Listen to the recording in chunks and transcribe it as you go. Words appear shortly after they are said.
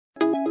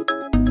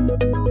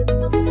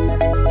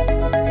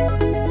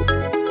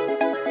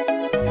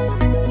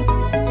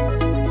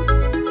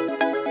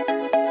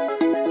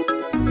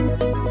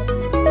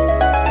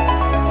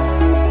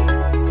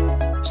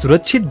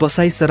सुरक्षित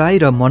बसाइसराई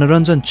र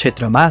मनोरञ्जन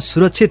क्षेत्रमा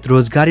सुरक्षित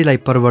रोजगारीलाई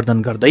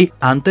प्रवर्धन गर्दै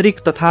आन्तरिक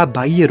तथा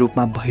बाह्य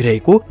रूपमा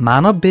भइरहेको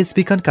मानव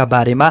बेचबिखनका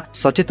बारेमा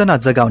सचेतना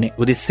जगाउने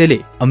उद्देश्यले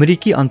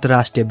अमेरिकी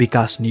अन्तर्राष्ट्रिय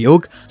विकास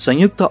नियोग,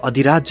 संयुक्त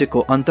अधिराज्यको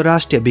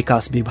अन्तर्राष्ट्रिय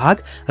विकास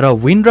विभाग र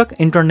विनरक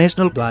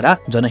इन्टरनेसनलद्वारा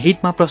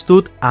जनहितमा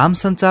प्रस्तुत आम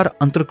सञ्चार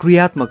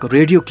अन्तर्क्रियात्मक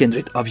रेडियो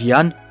केन्द्रित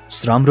अभियान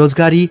श्रम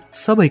रोजगारी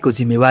सबैको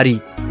जिम्मेवारी।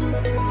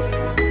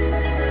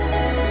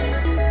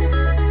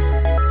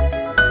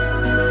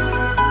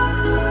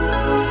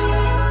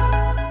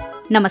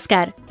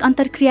 नमस्कार।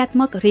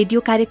 अन्तर्क्रियात्मक रेडियो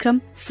कार्यक्रम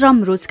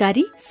श्रम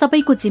रोजगारी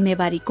सबैको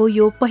जिम्मेवारीको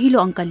यो पहिलो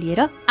अङ्क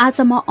लिएर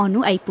आज म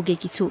अनु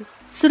आइपुगेकी छु।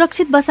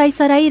 सुरक्षित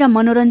बसाइसराई र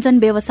मनोरञ्जन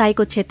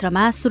व्यवसायको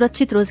क्षेत्रमा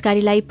सुरक्षित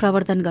रोजगारीलाई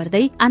प्रवर्धन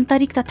गर्दै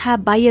आन्तरिक तथा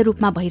बाह्य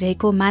रूपमा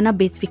भइरहेको मानव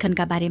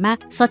बेचबिखनका बारेमा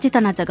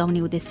सचेतना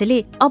जगाउने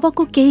उद्देश्यले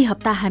अबको केही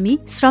हप्ता हामी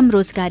श्रम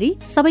रोजगारी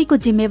सबैको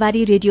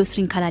जिम्मेवारी रेडियो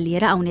श्रृङ्खला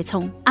लिएर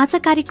आउनेछौँ। आज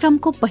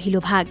कार्यक्रमको पहिलो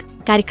भाग।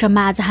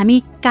 कार्यक्रममा आज हामी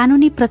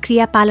कानूनी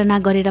प्रक्रिया पालना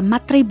गरेर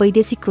मात्रै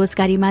वैदेशिक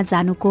रोजगारीमा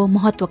जानुको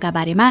महत्वका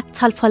बारेमा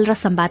छलफल र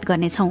संवाद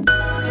गर्नेछौँ।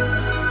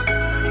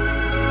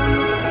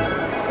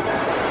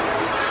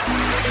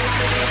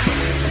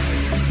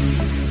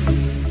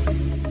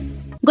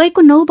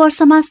 गएको 9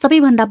 वर्षमा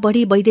सबैभन्दा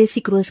बढी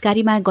वैदेशिक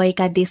रोजगारीमा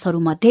गएका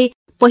देशहरूमध्ये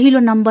पहिलो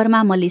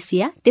नम्बरमा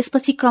मलेसिया,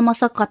 त्यसपछि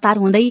क्रमशः कतार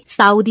हुँदै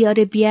Saudi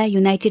Arabia,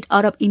 United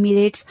Arab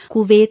Emirates,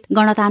 Kuwait,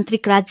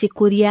 गणतान्त्रिक राज्य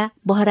कोरिया,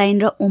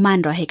 बहराइन र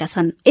ओमान रहेका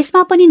छन्।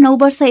 यसमा पनि 9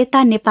 वर्ष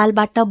यता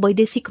नेपालबाट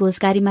वैदेशिक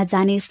रोजगारीमा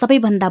जाने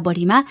सबैभन्दा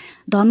बढीमा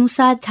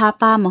धनुषा,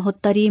 झापा,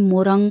 महोत्तरी,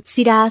 मोरङ,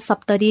 सिरा,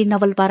 सप्तरी,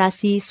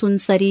 नवलपरासी,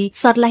 सुनसरी,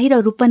 सर्लाही र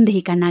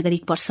रूपन्देहीका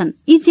नागरिक पर्छन्।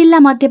 यी जिल्ला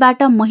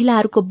मध्येबाट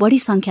महिलाहरूको बढी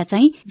संख्या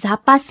चाहिँ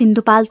झापा,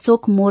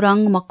 सिन्धुपाल्चोक,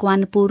 मोरङ,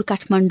 मकवानपुर,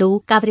 काठमाडौँ,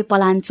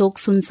 काभ्रेपलाञ्चोक,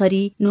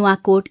 सुनसरी,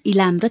 नुवाकोट,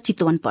 इलाम र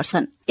चितवन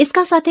पर्छन्।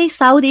 यसका साथै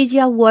South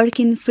Asia Work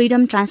in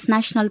Freedom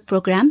Transnational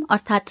Programme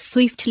अर्थात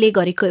स्विफ्टले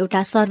गरेको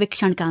एउटा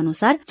सर्वेक्षणका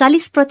अनुसार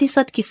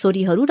 40%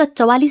 किशोरीहरू र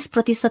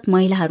 44%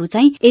 महिलाहरू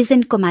चाहिँ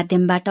एजेन्टको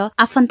माध्यमबाट,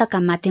 आफन्तका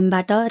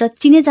माध्यमबाट र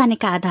चिने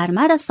जानेका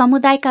आधारमा र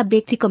समुदायका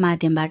व्यक्तिको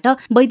माध्यमबाट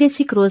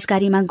वैदेशिक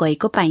रोजगारीमा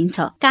गएको पाइन्छ।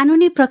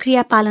 कानूनी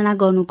प्रक्रिया पालना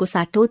गर्नुको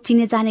साटो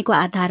चिने जानेको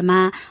आधारमा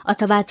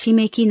अथवा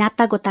छिमेकी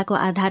नातागोताको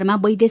आधारमा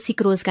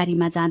वैदेशिक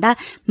रोजगारीमा जाँदा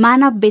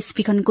मानव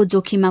बेचबिखनको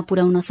जोखिममा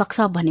पुर्याउन सक्छ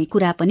भन्ने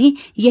कुरा पनि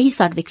यही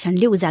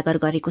सर्वेक्षणले उजागर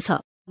गरेको छ।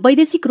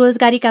 वैदेशिक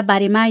रोजगारीका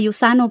बारेमा यो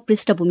सानो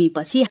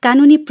पृष्ठभूमिपछि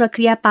कानूनी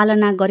प्रक्रिया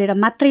पालना गरेर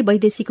मात्रै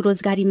वैदेशिक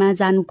रोजगारीमा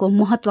जानुको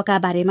महत्वका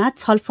बारेमा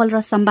छलफल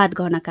र संवाद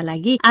गर्नका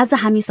लागि आज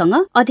हामीसँग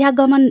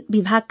अध्यागमन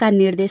विभागका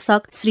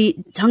निर्देशक श्री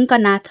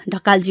झङ्कनाथ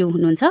ढकालज्यू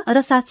हुनुहुन्छ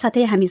र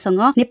साथसाथै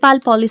हामीसँग नेपाल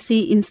पोलिसी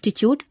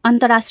इन्स्टिच्युट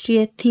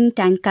अन्तर्राष्ट्रिय थिङ्क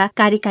ट्याङ्कका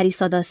कार्यकारी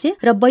सदस्य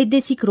र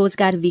वैदेशिक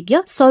रोजगार विज्ञ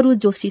सरू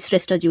जोशी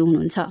श्रेष्ठज्यू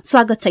हुनुहुन्छ।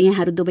 स्वागत छ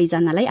यहाँहरू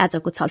दुवैजनालाई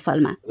आजको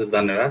छलफलमा।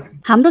 धन्यवाद।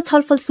 हाम्रो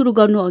छलफल सुरु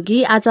गर्नु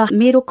अघि आज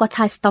मेरो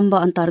कथा स्तम्भ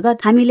अन्तर्गत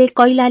हामीले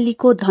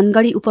कैलालीको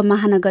धनगढी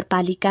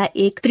उपमहानगरपालिका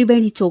 1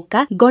 त्रिवेणी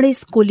चोकका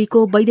गणेश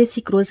कोलीको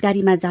वैदेशिक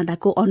रोजगारीमा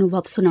जाँदाको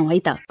अनुभव सुनौ है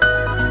त।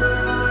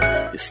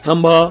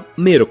 स्तम्भ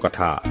मेरो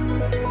कथा।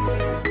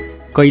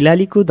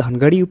 कैलालीको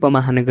धनगढी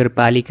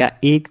उपमहानगरपालिका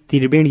 1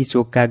 त्रिवेणी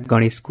चोकका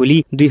गणेश कोली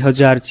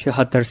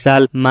 2076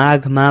 साल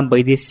माघमा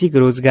वैदेशिक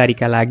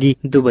रोजगारीका लागि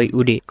दुबई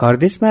उडे।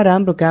 घरदेशमा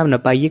राम्रो काम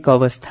नपाइएको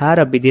अवस्था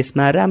र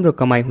विदेशमा राम्रो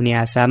कमाई हुने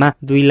आशामा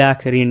 2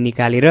 लाख ऋण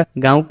निकालेर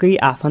गाउँकै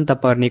आफन्त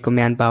पर्नेको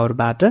म्यान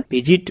पावरबाट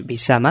भिजिट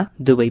भिसामा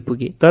दुबई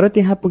पुगे। तर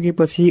त्यहाँ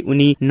पुगेपछि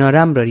उनी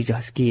नराम्ररी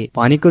झस्किए।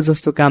 भनेको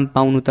जस्तो काम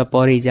पाउनु त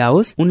परै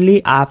जाओस्,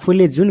 उनले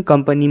आफूले जुन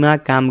कम्पनीमा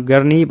काम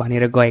गर्ने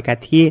भनेर गएका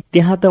थिए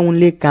त्यहाँ त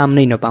उनले काम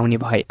नै नपाउने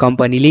भए।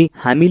 कम्पनीले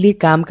हामीले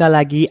कामका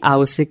लागि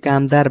आवश्यक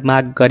कामदार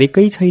माग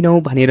गरेकै छैनौ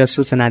भनेर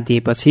सूचना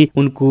दिएपछि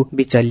उनको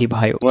बिचल्ली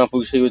भयो। उहाँ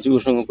पुगिसकेपछि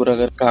उसँग कुरा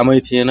गरेर कामै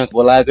थिएन,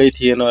 बोलाएकै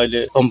थिएन।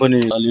 अहिले कम्पनी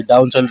अलि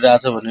डाउन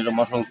चलिरहेछ भनेर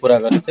मसँग कुरा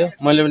गरेको थियो।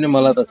 मैले पनि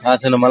मलाई त थाहा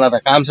छैन, मलाई त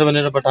काम छ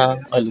भनेर पठाए।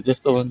 अहिले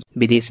त्यस्तो भन्छ।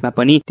 विदेशमा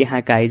पनि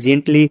त्यहाँका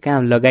एजेन्टले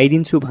काम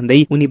लगाइदिन्छु भन्दै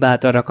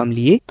उनीबाट रकम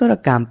लिए तर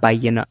काम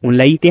पाइएन।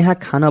 उनलाई त्यहाँ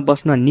खान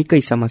बस्न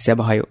निकै समस्या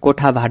भयो।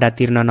 कोठा भाडा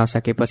तिर्न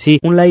नसकेपछि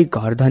उनलाई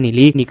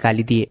घरधनीले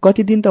निकालिदिए।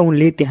 कति दिन त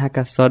उनले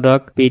त्यहाँका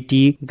सडक, पेटी,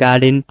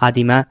 गार्डन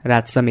आदिमा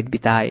रात समेत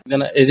बिताए।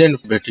 एकजना एजेन्ट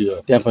भेटियो।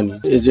 त्यहाँ पनि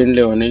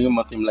एजेन्टले भने कि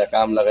म तिमीलाई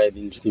काम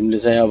लगाइदिन्छु, तिमीले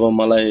चाहिँ अब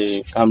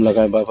मलाई काम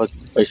लगाए बापत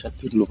पैसा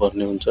तिर्नु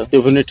पर्ने हुन्छ।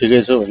 त्यो पनि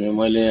ठिकै छ भने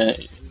मैले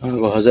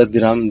 1000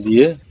 दिराम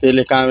दिए।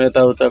 त्यसले काम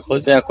यताउता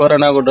खोज। त्यहाँ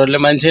कोरोनाको डरले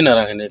मान्छे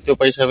नराख्ने, त्यो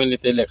पैसा पनि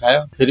त्यसले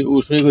खायो। फेरि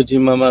उसैको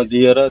जिम्मामा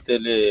दिएर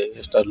त्यसले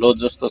यस्ता लोज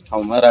जस्तो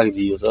ठाउँमा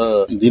राखिदियो।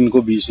 दिनको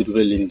 20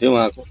 रुपियाँ लिन्थ्यो।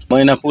 उहाँको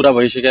महिना पुरा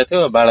भइसकेको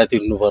थियो, भाडा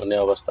तिर्नु पर्ने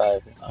अवस्था आयो।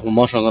 अब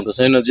मसँग त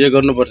छैन, जे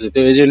गर्नुपर्छ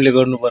त्यो एजेन्टले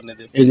गर्नुपर्ने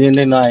थियो।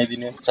 एजेन्टले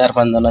नआइदिने।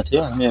 4-5 जना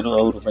थियो हामीहरू,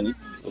 अरू पनि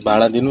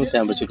भाडा दिनु,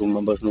 त्यहाँपछि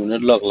रुममा बस्नु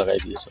भनेर लक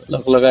लगाइदिएछ।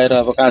 लक लगाएर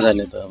अब कहाँ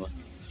जाने त। अब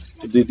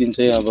 2 दिन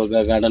चाहिँ अब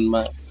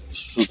गार्डनमा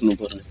सुत्नु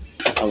पर्ने।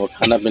 अब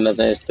खानापिना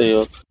चाहिँ यस्तै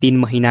हो। 3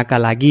 महिनाका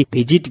लागि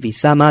भिजिट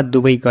भिसामा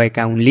दुबई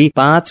गएका उनले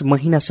 5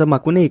 महिनासम्म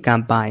कुनै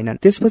काम पाएनन्।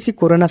 त्यसपछि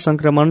कोरोना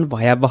संक्रमण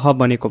भयावह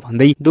बनेको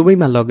भन्दै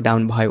दुबईमा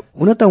लकडाउन भयो।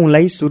 हुन त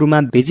उनलाई सुरुमा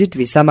भिजिट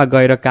भिसामा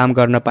गएर काम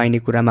गर्न पाइने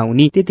कुरामा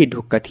उनी त्यति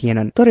ढुक्क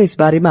थिएनन्, तर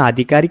यसबारेमा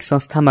आधिकारिक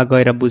संस्थामा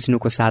गएर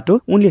बुझ्नुको साटो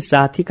उनले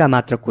साथीका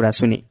मात्र कुरा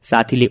सुने।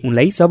 साथीले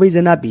उनलाई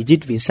सबैजना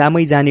भिजिट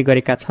भिसामै जाने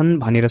गरेका छन्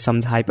भनेर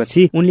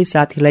सम्झाएपछि उनले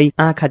साथीलाई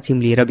आँखा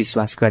चिम्लिएर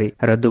विश्वास गरे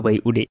र दुबई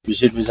उडे।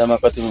 भिजिट भिसामा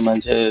कतिपय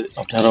मान्छे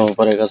अप्ठ्यारोमा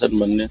परेका छन्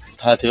भन्ने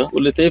थाहा थियो।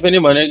 उसले त्यही पनि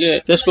भने कि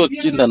त्यसको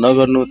चिन्ता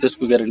नगर्नु,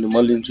 त्यसको ग्यारेन्टी म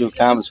लिन्छु,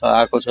 काम छ,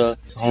 आएको छ,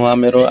 उहाँ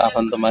मेरो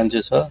आफन्त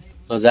मान्छे छ,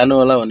 जानु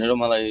होला भनेर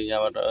मलाई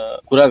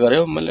यहाँबाट कुरा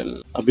गर्यो। मैले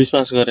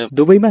विश्वास गरेँ।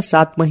 दुबईमा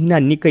 7 महिना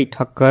निकै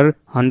ठक्कर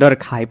हन्डर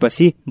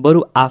खाएपछि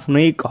बरु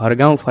आफ्नै घर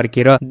गाउँ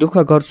फर्केर दुःख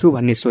गर्छु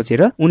भन्ने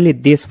सोचेर उनले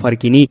देश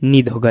फर्किने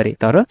निधो गरे।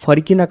 तर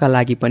फर्किनका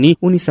लागि पनि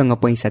उनीसँग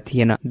पैसा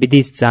थिएन।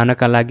 विदेश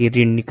जानका लागि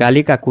ऋण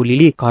निकालेका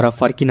कोलीले घर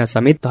फर्किन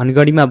समेत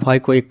धनगढीमा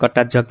भएको एक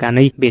कट्टा जग्गा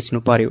नै बेच्नु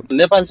पर्यो।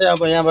 नेपाल चाहिँ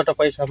अब यहाँबाट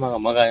पैसा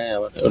मगाए,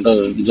 एउटा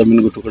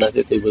जमिनको टुक्रा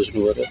थियो, त्यही बेच्नु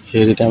पर्यो।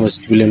 फेरि त्यहाँबाट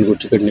प्लेनको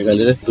टिकट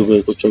निकालेर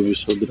दुबईको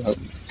 2400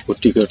 दिरहमको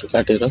टिकट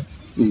काटेर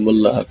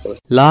बल्ल आएको।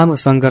 लामो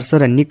सङ्घर्ष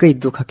र निकै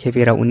दुःख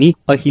खेपेर उनी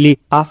अहिले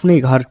आफ्नै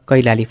घर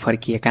कैलाली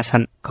फर्किएका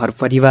छन्। घर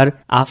परिवार,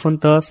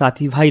 आफन्त,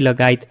 साथीभाइ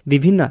लगायत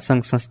विभिन्न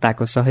संघ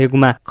संस्थाको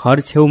सहयोगमा घर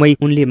छेउमै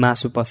उनले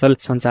मासु पसल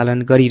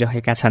सञ्चालन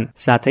गरिरहेका छन्।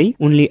 साथै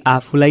उनले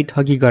आफूलाई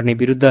ठगी गर्ने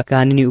विरुद्ध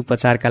कानूनी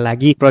उपचारका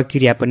लागि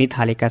प्रक्रिया पनि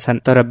थालेका छन्।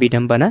 तर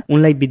विडम्बना,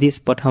 उनलाई विदेश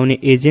पठाउने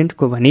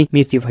एजेन्टको भने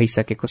मृत्यु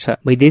भइसकेको छ।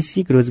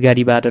 वैदेशिक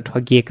रोजगारीबाट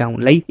ठगिएका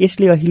उनलाई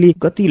यसले अहिले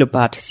गतिलो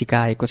पाठ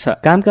सिकाएको छ।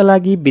 कामका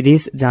लागि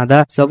विदेश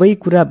जाँदा सबै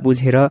कुरा बुझेर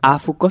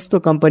आफू कस्तो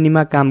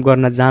कम्पनीमा काम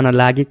गर्न जान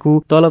लागेको,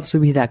 तलब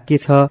सुविधा के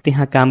छ,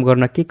 त्यहाँ काम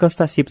गर्न के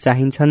कस्ता सिप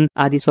चाहिन्छन्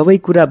आदि सबै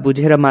कुरा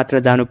बुझेर मात्र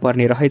जानु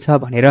पर्ने रहेछ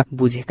भनेर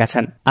बुझेका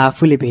छन्।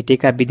 आफूले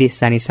भेटेका विदेश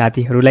जाने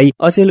साथीहरूलाई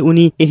अचेल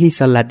उनी यही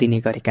सल्लाह दिने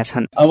गरेका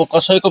छन्। अब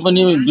कसैको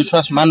पनि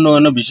विश्वास मान्नु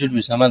होइन। भिजिट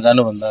भिसामा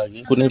जानुभन्दा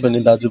अघि कुनै पनि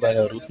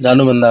दाजुभाइहरू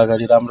जानुभन्दा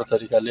अगाडि राम्रो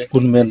तरिकाले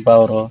कुन मेन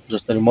पावर हो,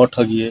 जस्तै म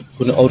ठगिए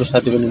कुनै अरू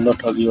साथी पनि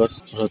नठगियोस्,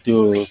 र त्यो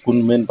कुन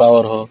मेन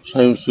पावर हो,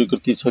 स्वयं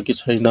स्वीकृति छ कि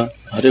छैन,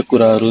 हरेक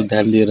कुराहरू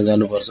ध्यान दिएर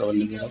जानुपर्छ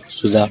भन्ने मेरो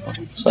सुझाव हो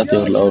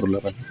साथीहरूलाई,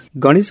 अरूलाई पनि।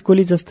 गणेश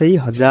कोली जस्तै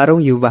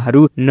हजारौं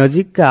युवाहरू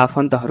नजिकका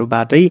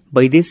आफन्तहरूबाटै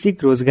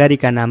वैदेशिक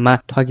रोजगारीका नाममा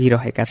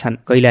ठगिरहेका छन्।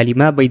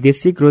 कैलालीमा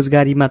वैदेशिक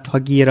रोजगारीमा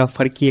ठगिएर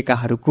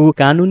फर्किएकाहरूको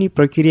कानूनी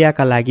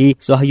प्रक्रियाका लागि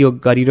सहयोग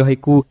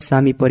गरिरहेको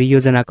सामी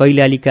परियोजना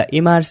कैलालीका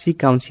एमआरसी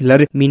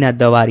काउन्सिलर मीना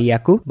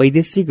दवारियाको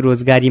वैदेशिक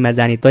रोजगारीमा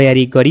जाने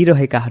तयारी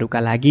गरिरहेकाहरूका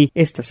लागि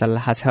यस्तो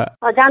सल्लाह छ।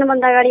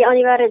 जानुभन्दा अगाडि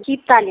अनिवार्य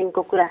सिप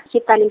तालिमको कुरा,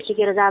 सिप तालिम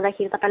सिकेर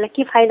जाँदाखेरि तपाईँलाई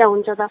के फाइदा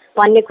हुन्छ त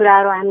भन्ने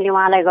कुराहरू हामीले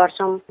उहाँलाई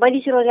गर्छौँ।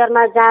 वैदेशिक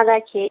रोजगारमा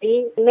जाँदाखेरि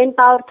मेन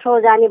पावर थ्रो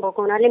जाने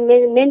भएको हुनाले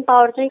मेन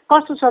पावर चाहिँ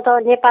कस्तो छ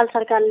त, नेपाल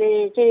सरकारले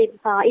चाहिँ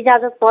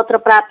इजाजत पत्र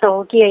प्राप्त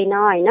हो कि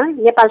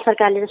होइन, नेपाल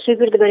सरकारले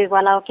स्वीकृत गरेको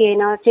होला हो कि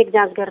होइन, चेक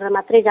जाँच गरेर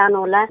मात्रै जानु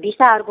होला।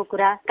 भिसाहरूको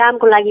कुरा,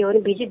 कामको लागि हो भने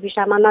भिजिट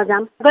भिसामा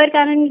नजाम, गैर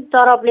कानुनी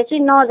तरफले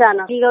चाहिँ नजान,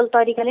 लिगल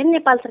तरिकाले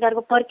नेपाल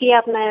सरकारको प्रक्रिया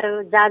अपनाएर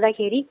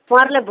जाँदाखेरि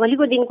उहाँहरूलाई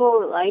भोलिको दिनको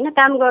होइन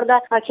काम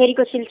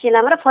गर्दाखेरिको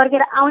सिलसिलामा र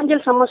फर्केर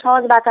आउन्जेलसम्म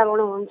सहज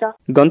वातावरण हुन्छ।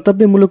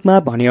 गन्तव्य मुलुकमा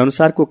भने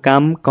अनुसारको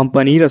काम,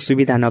 कम्पनी र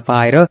सुविधा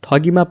नपाएर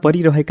ठगीमा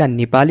परिरहेका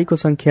नेपालीको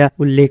संख्या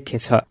उल्लेख्य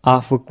छ।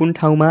 आफू कुन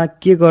ठाउँमा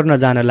के गर्न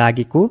जान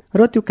लागेको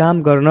र त्यो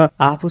काम गर्न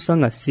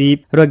आफूसँग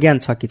सिप र ज्ञान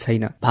छ कि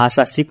छैन,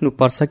 भाषा सिक्नु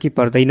पर्छ कि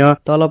पर्दैन,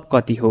 तलब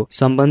कति हो,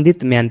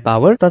 सम्बन्धित म्यान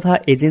पावर तथा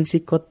एजेन्सी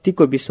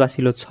कतिको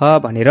विश्वासिलो छ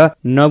भनेर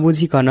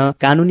नबुझिकन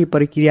कानूनी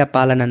प्रक्रिया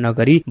पालना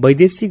नगरी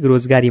वैदेशिक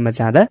रोजगारीमा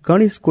जाँदा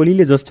गणेश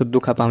कोलीले जस्तो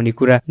दुःख पाउने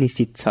कुरा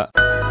निश्चित छ।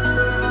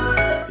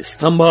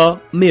 स्तम्भ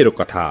मेरो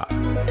कथा।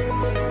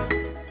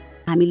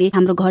 हामीले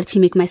हाम्रो घर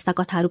छिमेकमा यस्ता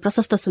कथाहरू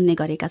प्रशस्त सुन्ने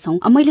गरेका छौं।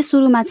 मैले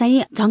सुरुमा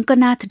चाहिँ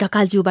झङ्कनाथ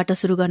ढकालज्यूबाट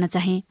सुरु गर्न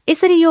चाहे।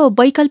 यसरी यो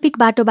वैकल्पिक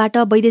बाटोबाट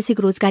वैदेशिक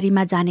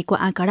रोजगारीमा जानेको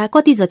आँकडा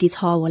कति जति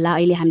छ होला,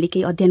 अहिले हामीले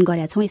केही अध्ययन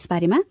गरेका छौं यस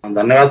बारेमा?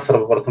 धन्यवाद।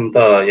 सर्वप्रथम त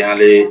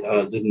यहाँले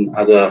जुन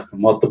आज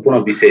महत्त्वपूर्ण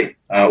विषय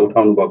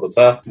उठाउनु भएको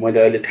छ, मैले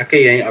अहिले ठ्याक्कै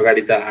यही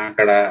अगाडि त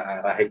आँकडा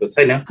राखेको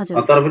छैन,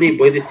 तर पनि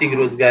वैदेशिक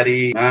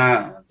रोजगारीमा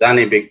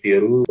जाने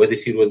व्यक्तिहरू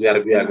वैदेशिक रोजगार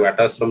विभागबाट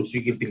श्रम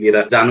स्वीकृति लिएर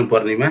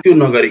जानुपर्नेमा त्यो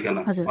नगरिकन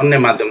अन्य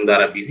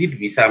माध्यमद्वारा भिजिट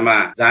भिसामा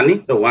जाने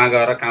र वहाँ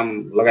गएर काम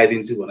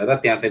लगाइदिन्छु भनेर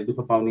त्यहाँ चाहिँ दुःख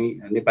पाउने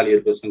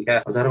नेपालीहरूको संख्या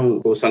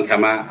हजारौंको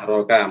संख्यामा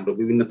रहेका हाम्रो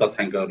विभिन्न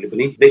तथ्याङ्कहरूले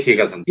पनि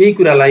देखिएका छन्। यही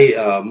कुरालाई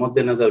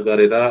मध्यनजर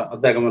गरेर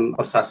अध्यागमन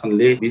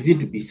प्रशासनले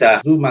भिजिट भिसा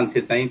जो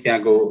मान्छे चाहिँ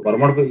त्यहाँको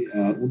भ्रमणको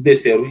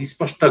उद्देश्यहरू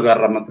स्पष्ट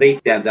गरेर मात्रै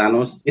त्यहाँ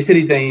जानुहोस्,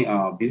 यसरी चाहिँ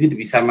भिजिट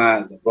भिसामा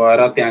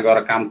गएर त्यहाँ गएर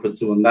काम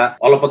खोज्छु भन्दा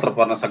अलपत्र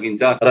पर्न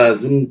सकिन्छ र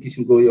जुन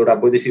किसिमको एउटा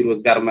वैदेशिक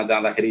रोजगारमा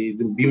जाँदाखेरि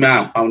जुन बिमा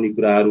पाउने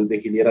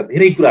कुराहरूदेखि लिएर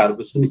धेरै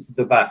कुराहरूको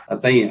सुनिश्चितता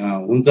चाहिँ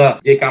हुन्छ।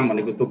 जे काम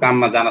भनेको त्यो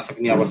काममा जान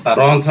सक्ने अवस्था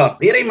रहन्छ।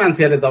 धेरै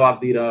मान्छेहरूले दबाब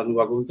दिइरहनु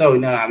भएको हुन्छ,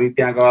 होइन हामी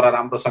त्यहाँ गएर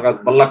राम्रोसँग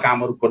बल्ल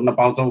कामहरू खोज्न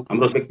पाउँछौँ,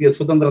 हाम्रो व्यक्तिगत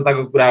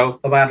स्वतन्त्रताको कुरा हो,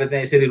 तपाईँहरूले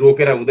चाहिँ यसरी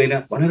रोकेर हुँदैन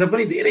भनेर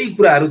पनि धेरै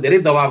कुराहरू, धेरै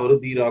दबाबहरू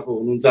दिइरहेको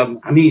हुनुहुन्छ।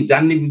 हामी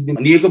जान्ने बुझ्ने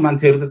भनिएको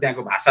मान्छेहरू त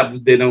त्यहाँको भाषा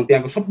बुझ्दैनौँ,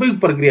 त्यहाँको सबै वास्तविक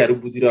प्रक्रियाहरू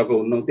बुझिरहेको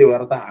हुन्न। त्यो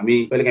भएर त हामी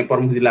कहिलेकाहीँ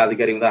प्रमुख जिल्ला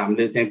अधिकारी हुँदा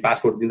हामीले चाहिँ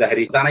पासपोर्ट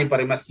दिँदाखेरि जानै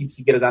परेमा सिप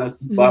सिकेर जानु,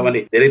 सिप भयो भने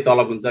धेरै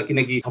तलब हुन्छ,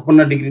 किनकि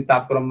 56 डिग्री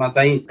तापक्रममा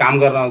चाहिँ काम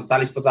गर्न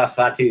 40, 50,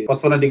 60,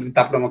 55 डिग्री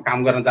तापक्रममा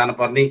काम गर्न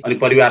जानुपर्ने, अनि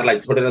परिवारलाई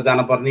छोडेर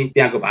जानुपर्ने,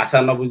 त्यहाँको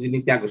भाषा नबुझिने,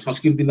 त्यहाँको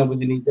संस्कृति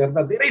नबुझिने,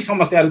 त्यहाँ धेरै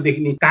समस्याहरू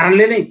देखिने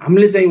कारणले नै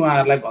हामीले चाहिँ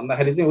उहाँहरूलाई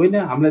भन्दाखेरि चाहिँ होइन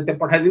हामीलाई त्यहाँ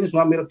पठाइदिनुहोस्,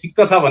 उहाँ मेरो ठिक्क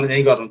छ भने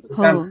चाहिँ गर्नुहुन्छ।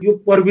 कारण यो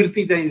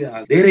प्रवृत्ति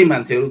चाहिँ धेरै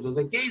मान्छेहरू जो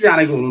चाहिँ केही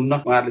जानेको हुनुहुन्न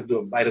उहाँहरूले जो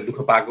बाहिर दुःख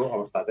पाएको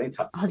अवस्था चाहिँ छ।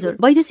 हजुर,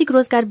 वैदेशिक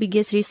रोजगार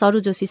विज्ञ श्री सरू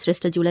जोशी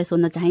श्रेष्ठज्यूलाई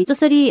सोध्न चाहे,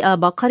 जसरी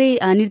भर्खरै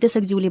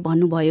निर्देशकज्यूले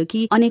भन्नुभयो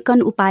कि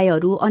अनेकन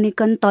उपायहरू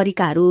अनेकन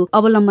तरिकाहरू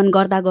अवलम्बन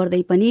गर्दा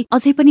गर्दै पनि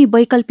अझै पनि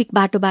वैकल्पिक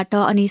बाटोबाट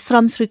अनि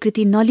श्रम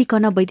स्वीकृति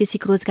नलिकन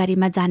वैदेशिक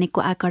रोजगारीमा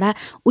जानेको आँकडा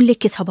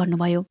उल्लेख्य छ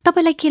भन्नुभयो।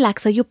 तपाईलाई के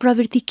लाग्छ यो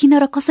प्रवृत्ति किन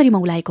र कसरी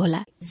मौलाएको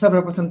होला?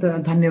 सर्वप्रथम त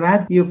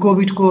धन्यवाद। यो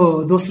कोभिडको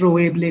दोस्रो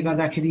वेभले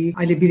गर्दाखेरि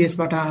अहिले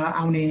विदेशबाट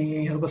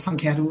आउनेहरूको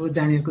संख्याहरू,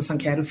 जानेहरूको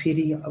संख्याहरू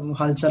फेरि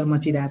हलचल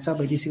मचिरहेछ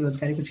वैदेशिक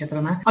रोजगारीको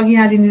क्षेत्रमा। अघि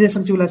यहाँले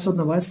निर्देशकज्यूलाई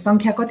सोध्नुभयो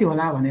संख्या कति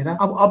होला भनेर।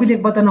 अब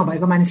अभिलेखबद्ध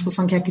नभएको मानिसको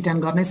संख्या किटान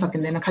गर्नै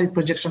सकिँदैन, खालि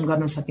प्रोजेक्सन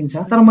गर्न सकिन्छ।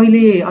 तर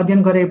मैले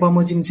अध्ययन गरे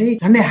बमोजिम चाहिँ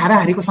झन्डै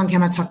हाराहारीको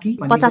संख्यामा छ कि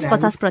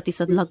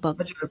 50% लगभग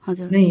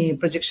नै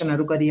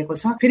प्रोजेक्सनहरू गरिएको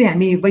छ। फेरि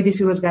हामी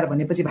वैदेशिक रोजगार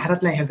भनेपछि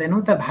भारतलाई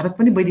हेर्दैनौँ, तर भारत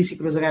पनि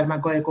वैदेशिक रोजगारमा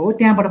गएको हो,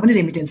 त्यहाँबाट पनि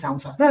रेमिटेन्स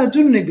आउँछ। र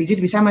जुन भिजिट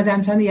भिसामा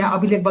जान्छन् या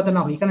अभिलेखबद्ध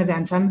नभइकन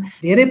जान्छन्,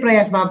 धेरै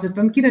प्रयास बावजुद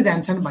पनि किन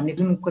जान्छन् भन्ने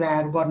जुन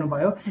कुराहरू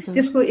गर्नुभयो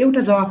त्यसको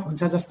एउटा जवाफ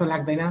हुन्छ जस्तो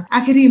लाग्दैन।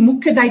 आखिरी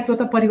मुख्य दायित्व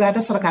त परिवार र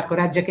सरकारको,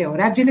 राज्यकै हो।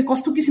 राज्यले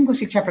कस्तो किसिमको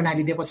शिक्षा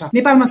प्रणाली दिएको छ,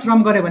 नेपालमा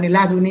श्रम गर्यो भने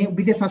लाज हुने,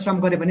 विदेशमा श्रम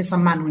गर्यो भने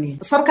सम्मान हुने,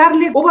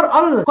 सरकारले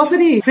ओभरअल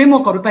कसरी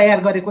फ्रेमवर्कहरू तयार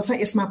गरेको छ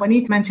यसमा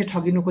पनि मान्छे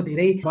ठगिनुको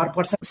धेरै भर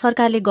पर्छ।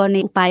 सरकारले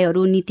गर्ने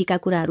उपायहरू नीतिका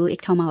कुराहरू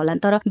एक ठाउँमा होला,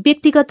 तर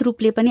व्यक्तिगत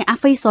रूपले पनि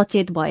आफै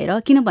सचेत भएर,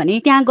 किनभने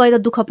त्यहाँ गएर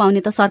दुःख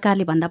पाउने त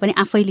सरकारले भन्दा पनि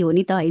आफैले हो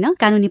नि त, होइन?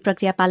 कानुनी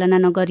प्रक्रिया पालना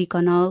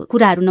नगरिकन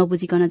कुराहरू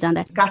नबुझिकन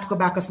जाँदा काठको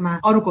बाकसमा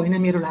अरूको होइन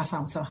मेरो लास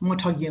आउँछ म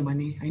ठगिएँ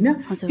भने, होइन?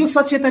 त्यो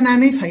सचेतना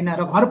नै छैन।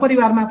 र घर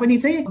परिवारमा पनि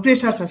चाहिँ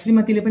प्रेसर छ,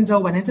 श्रीमतीले पनि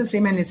जाऊ भनेछ,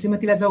 श्रीमानले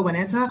श्रीमतीलाई जाऊ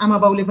भनेछ, आमा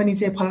बाउले पनि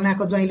चाहिँ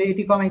फलनाको ज्वाइँले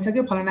यति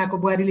कमाइसक्यो, फलनाको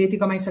बुहारीले यति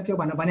कमाइसक्यो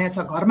भनेछ।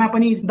 घरमा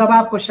पनि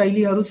दबावको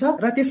शैलीहरू छ।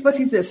 र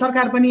त्यसपछि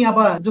सरकार पनि अब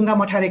जुङ्गा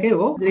मठारेकै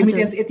हो,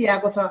 रेमिटेन्स यति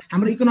आएको छ,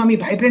 हाम्रो इकोनोमी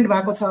भाइब्रेन्ट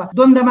भएको छ,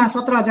 द्वन्द्वमा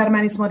 17,000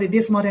 मानिस मरे,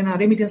 देश मरेन,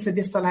 रेमिटेन्सले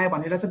देश चलायो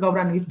भनेर चाहिँ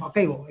गौरवान्वित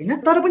भएकै हो, होइन?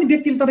 तर पनि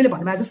व्यक्तिले तपाईँले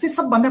भन्नुभयो जस्तै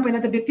सबभन्दा पहिला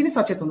त व्यक्ति नै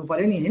सचेत हुनु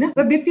पर्यो नि, होइन?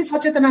 र व्यक्ति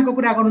सचेतनाको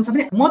कुरा गर्नुहुन्छ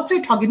भने म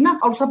चाहिँ ठगिन्न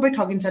अरू सबै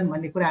ठगिन्छन्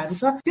भन्ने कुराहरू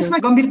छ। त्यसमा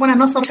गम्भीरपना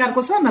न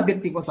सरकारको छ न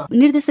व्यक्तिको छ।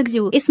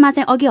 निर्देशकज्यू, यसमा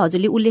चाहिँ अघि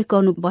हजुरले उल्लेख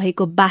गर्नु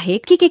भएको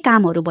बाहेक के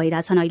कामहरू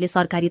भइरहेछन् अहिले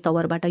सरकारी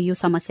तवरबाट यो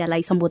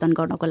समस्यालाई सम्बोधन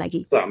गर्नको लागि?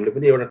 हामीले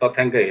पनि एउटा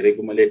तथ्याङ्क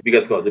हेरेको मैले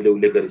विगतको हजुरले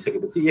उल्लेख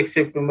गरिसकेपछि 1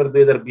 सेप्टेम्बर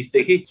 2020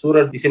 देखि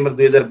 16 डिसेम्बर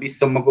 2020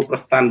 सम्मको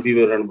प्रस्थान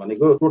विवरण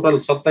भनेको टोटल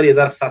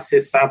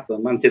 70,707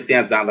 मान्छे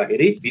त्यहाँ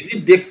जाँदाखेरि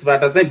भिजिट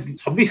डेस्कबाट चाहिँ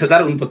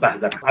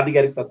 26,49,000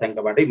 आधिकारिक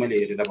तथ्याङ्कबाटै मैले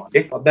हेरेर भने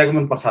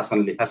अध्यागमन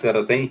प्रशासनले खास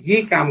गरेर चाहिँ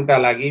जे कामका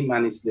लागि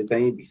मानिसले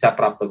चाहिँ भिसा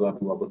प्राप्त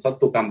गर्नुभएको छ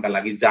त्यो कामका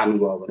लागि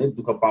जानुभयो भने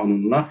दुःख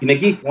पाउनुहुन्न,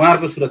 किनकि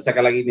उहाँहरूको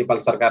सुरक्षाका लागि नेपाल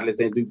सरकारले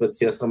चाहिँ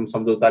द्विपक्षीय श्रम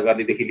सम्झौता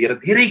गर्नेदेखि लिएर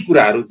धेरै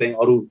कुराहरू चाहिँ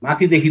अरू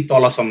माथिदेखि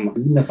तलसम्म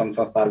विभिन्न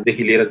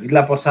संस्थाहरूदेखि लिएर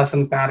जिल्ला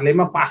प्रशासन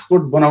कार्यालयमा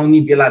पासपोर्ट बनाउने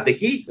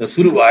बेलादेखि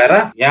सुरु भएर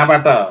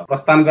यहाँबाट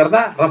प्रस्थान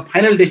गर्दा र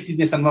फाइनल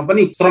डेस्टिनेसनमा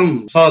पनि श्रम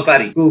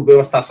सहचारीको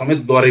व्यवस्था समेत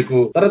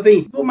गरेको। तर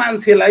चाहिँ त्यो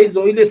मान्छेलाई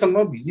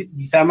जहिलेसम्म भिजिट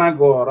भिसामा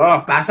गएर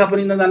भाषा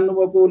पनि नजान्नु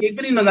भएको, केही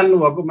पनि नजान्नु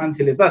भएको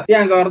मान्छेले त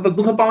त्यहाँ गएर त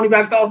दुःख पाउने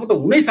बाहेक त अर्को त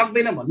हुनै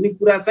सक्दैन भन्ने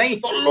कुरा चाहिँ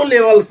तल्लो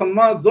लेभलसम्म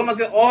जो न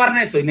चाहिँ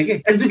अवेरनेस होइन कि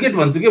एजुकेट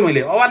भन्छु कि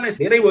मैले, अवेरनेस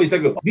धेरै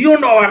भइसक्यो,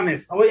 बियोन्ड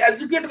अवेरनेस। अब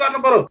एजुकेट गर्नु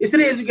पर्यो,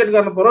 यसरी एजुकेट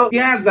गर्नु पर्यो।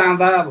 त्यहाँ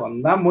जाँदा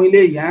भन्दा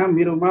मैले यहाँ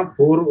मेरोमा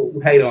फोहोर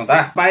उठाइरहँदा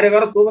बाहिर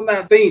गएर त्योभन्दा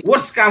चाहिँ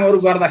वर्स कामहरू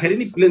गर्दाखेरि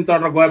नि प्लेन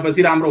चढेर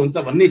गएपछि राम्रो हुन्छ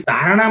भन्ने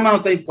धारणामा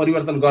चाहिँ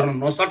परिवर्तन गर्न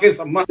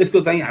नसकेसम्म त्यसको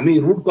चाहिँ हामी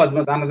रुट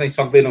कजमा जान चाहिँ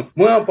सक्दैनौँ।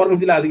 म प्रमुख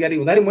जिल्ला अधिकारी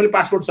हुँदाखेरि मैले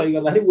पासपोर्ट सही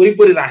गर्दाखेरि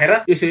वरिपरि राखेर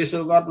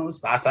यसो गर्नुहोस्,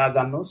 भाषा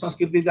जान्नुहोस्,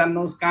 संस्कृति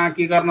जान्नुहोस्, कहाँ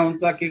के गर्न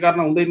हुन्छ के गर्न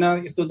हुँदैन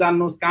यस्तो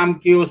जान्नुहोस्, काम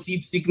के हो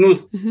सिप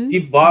सिक्नुहोस्,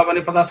 सिप भयो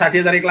भने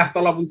 50-60,000 1 लाख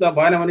तलब हुन्छ,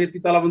 भएन भने यति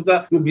तलब हुन्छ।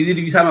 यो भिजिट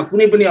भिसामा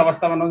कुनै पनि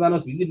अवस्थामा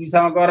नजानुहोस्, भिजिट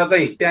भिसामा गएर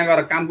चाहिँ त्यहाँ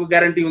गएर कामको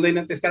ग्यारेन्टी हुँदैन,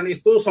 त्यसकारण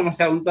यस्तो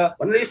समस्या हुन्छ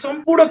भनेर यो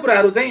सम्पूर्ण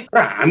कुराहरू चाहिँ र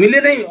हामीले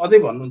नै अझै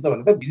भन्नुहुन्छ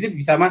भने त भिजिट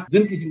भिसामा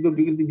जुन किसिमको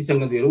विकृति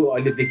विसङ्गतिहरू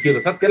अहिले देखिएको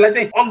छ त्यसलाई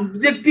चाहिँ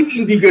अब्जेक्टिभ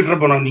इन्डिकेटर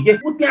बनाउने के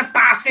त्यहाँ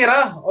टाँसेर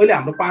अहिले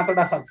हाम्रो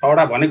 5वटा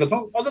 6वटा भनेको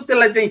छौँ, अझ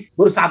त्यसलाई चाहिँ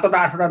बरु 7वटा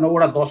 8वटा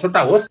 9वटा 10वटा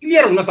होस्,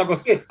 क्लियर हुन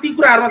सकोस् के ती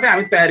कुराहरूमा चाहिँ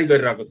हामी तयारी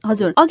गरिरहेको छौँ।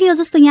 हजुर, अघि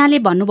जस्तो यहाँले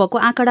भन्नुभएको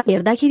आँकडा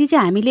हेर्दाखेरि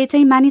चाहिँ हामीले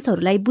चाहिँ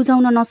मानिसहरूलाई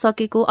बुझाउन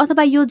नसकेको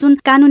अथवा यो जुन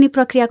कानुनी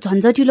प्रक्रिया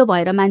झन्झटिलो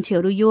भएर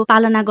मान्छेहरू यो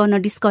पालना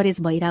गर्न डिस्करेज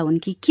भइरहेको हुन्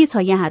कि के छ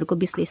यहाँहरूको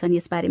विश्लेषण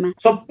यस बारेमा?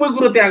 सबै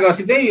कुरो त्यहाँ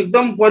गएपछि चाहिँ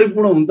एकदम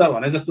परिपूर्ण हुन्छ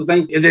भने जस्तो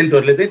चाहिँ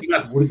एजेन्टहरूले चाहिँ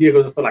दिमाग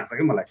भुडिदिएको जस्तो लाग्छ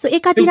कि मलाई। सो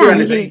एकातिर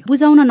हामीले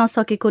बुझाउन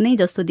नसकेको नै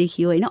जस्तो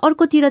देखियो, होइन?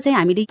 अर्कोतिर चाहिँ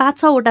हामीले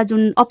 5-6वटा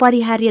जुन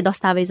अपरिहार्य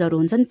दस्तावेजहरू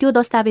हुन्छन् त्यो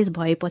दस्तावेज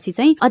भएपछि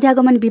चाहिँ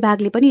अध्यागमन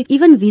विभागले पनि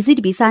इभन भिजिट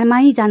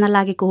भिसामै जान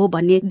लागेको हो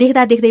भन्ने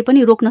देख्दै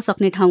पनि रोक्न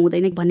सक्ने ठाउँ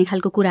हुँदैन भन्ने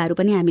खालको कुराहरू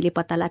पनि हामीले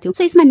पत्ता लाग्थ्यौँ।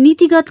 सो यसमा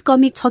नीतिगत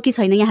कमी छ कि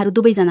छैन यहाँहरू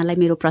दुवैजनालाई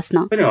मेरो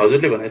प्रश्न?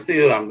 हजुरले भने जस्तो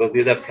यो हाम्रो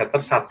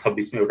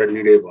 2076-726 मा एउटा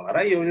निर्णय भएर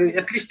यो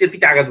एटलिस्ट यति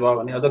कागज भयो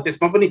भने अझ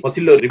त्यसमा पनि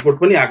पछिल्लो रिपोर्ट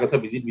पनि आएको छ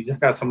भिजिट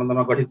भिजाका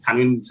सम्बन्धमा गठित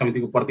छानबिन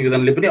समितिको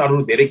प्रतिवेदनले पनि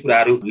अरू धेरै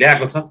कुराहरू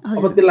ल्याएको छ।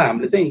 अब त्यसलाई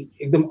हामीले चाहिँ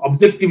एकदम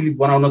अब्जेक्टिभली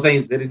बनाउन चाहिँ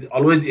there is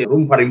always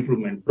room for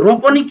improvement. र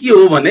पनि के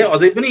हो भने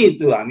अझै पनि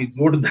त्यो हामी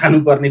जोड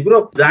जानुपर्ने कुरो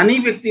जानी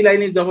व्यक्तिलाई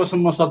नै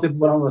जबसम्म सचेत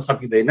बनाउन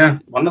सकिँदैन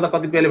भन्न त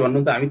कतिपयले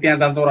भन्नुहुन्छ हामी त्यहाँ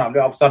जान्छौँ र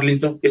हामीले अवसर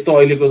लिन्छौँ। यस्तो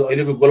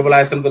अहिलेको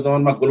ग्लोबलाइजेसनको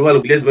जमानामा ग्लोबल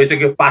भिलेज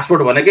भइसक्यो,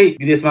 पासपोर्ट भनेकै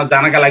विदेशमा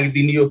जानका लागि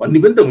दिनियो भन्ने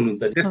पनि त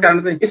हुनुहुन्छ। त्यसकारण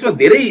चाहिँ यसमा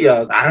धेरै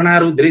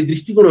धारणाहरू धेरै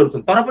दृष्टिकोणहरू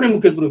छन्। तर पनि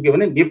मुख्य कुरो के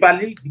भने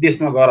नेपाली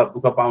विदेशमा गएर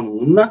दुःख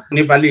पाउनुहुन्न,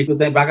 नेपालीको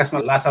चाहिँ बाकसमा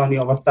लासाउने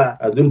अवस्था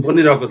जुन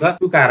बनिरहेको छ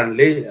त्यो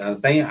कारणले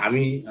चाहिँ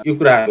हामी यो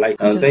कुरालाई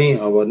चाहिँ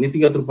अब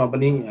नीतिगत रूपमा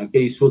पनि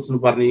केही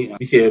सोच्नुपर्ने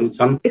विषयहरू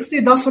छन्।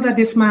 110 वटा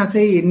देशमा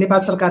चाहिँ नेपाल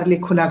सरकारले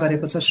खुला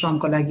गरेको छ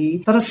श्रमको लागि,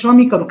 तर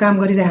श्रमिकहरू काम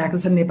गरिरहेका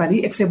छन् नेपाली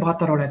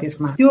 172 वटा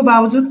देशमा। त्यो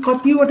बावजुद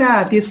कतिवटा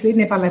देशले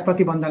नेपाललाई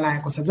प्रतिबन्ध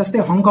लगाएको छ, जस्तै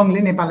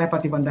हङकङले नेपाललाई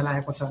प्रतिबन्ध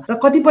लगाएको छ र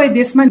कतिपय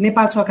देशमा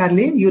नेपाल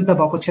सरकारले युद्ध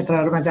भएको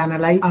क्षेत्रहरूमा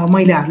जानलाई,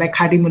 महिलाहरूलाई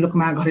खाडी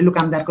मुलुकमा घरेलु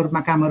कामदारको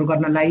रूपमा कामहरू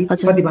गर्नलाई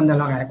प्रतिबन्ध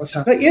लगाएको छ।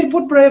 र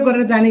एयरपोर्ट प्रयोग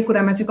गरेर जाने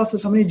कुरामा चाहिँ कस्तो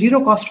छ भने जीरो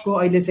कस्टको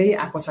अहिले चाहिँ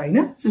आएको छ हैन,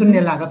 शून्य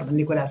लागत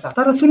भन्ने कुरा छ।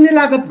 तर शून्य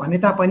लागत भने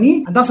तापनि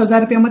 10,000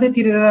 रुपियाँ मात्रै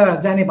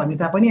तिरेर जाने भन्ने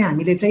तापनि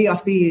हामीले चाहिँ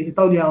अस्ति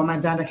तौलियामा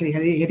जाँदाखेरि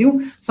हेर्यौं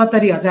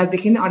 70,000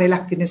 देखि 2.5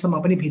 लाख तिर्नेसम्म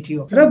पनि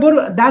भेटियो। र बरु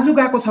दाजु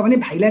गएको छ भने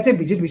भाइलाई चाहिँ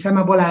भिजिट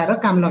भिसामा बोलाएर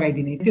काम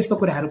लगाइदिने त्यस्तो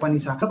कुराहरू पनि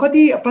छ। र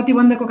कति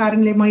प्रतिबन्धको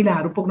कारणले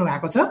महिलाहरू पुग्नु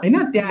भएको छ हैन,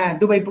 त्यहाँ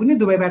दुबई पुग्ने,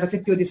 दुबईबाट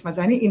चाहिँ त्यो देशमा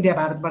जाने, इन्डिया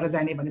भारतबाट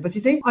जाने भनेपछि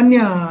चाहिँ अन्य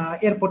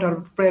एयरपोर्टहरू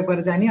प्रयोग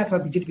गरेर जाने अथवा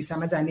भिजिट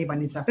भिसामा जाने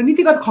भन्ने छ। र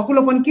नीतिगत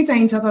खकुलो पनि के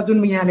चाहिन्छ त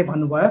जुन यहाँले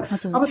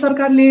भन्नुभयो। अब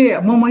सरकारले,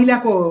 म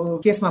महिलाको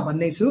केसमा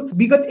भन्दैछु,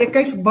 विगत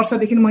 21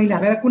 वर्षदेखि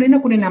महिलाहरूलाई कुनै न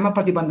कुनै नाममा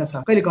प्रतिबन्ध छ।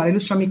 कहिले घरेलु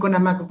श्रमिकको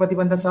नाममा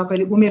प्रतिबन्ध छ,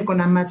 कहिले उमेरको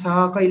नाममा छ,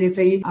 कहिले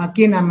चाहिँ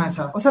के नाममा छ।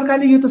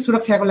 सरकारले यो त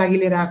सुरक्षाको लागि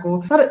लिएर आएको,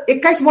 तर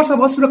 21 वर्ष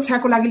भयो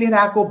सुरक्षाको लागि लिएर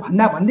आएको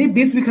भन्दै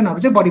बेचबिखनहरू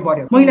चाहिँ बढी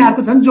बढ्यो,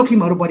 महिलाहरूको झन्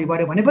जोखिमहरू बढी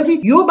बढ्यो भनेपछि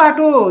यो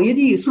बाटो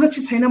यदि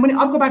सुरक्षित छैन भने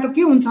अर्को बाटो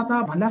के हुन्छ त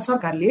भन्दा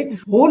सरकारले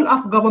होल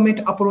अफ गभर्नमेन्ट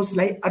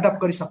अप्रोचलाई अडप्ट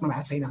गरिसक्नु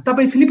भएको छैन।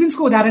 तपाईँ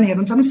फिलिपिन्सको उदाहरण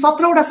हेर्नुहुन्छ भने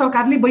 17 वटा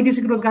सरकारले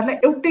वैदेशिक रोजगारलाई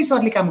एउटै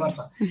सरले काम गर्छ।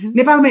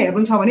 नेपालमा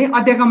हेर्नुहुन्छ भने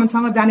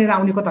अध्यागमनसँग जानेर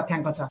आउनेको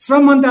तथ्याङ्क छ।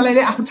 श्रम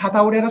मन्त्रालयले आफ्नो छाता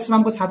ओढेर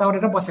श्रमको छाता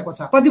ओढेर बसेको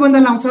छ। प्रतिबन्ध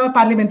लाउँछ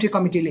पार्लियामेन्ट्री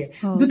कमिटीले,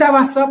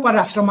 दूतावास छ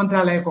परराष्ट्र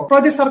मन्त्रालयको,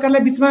 प्रदेश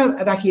सरकारलाई बीचमा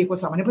राखिएको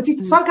छ भनेपछि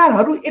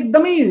सरकारहरू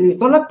एकदमै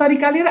गलत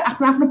तरिकाले र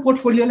आफ्नो आफ्नो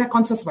पोर्टफोलियोलाई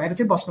कन्सियस भएर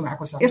चाहिँ बस्नु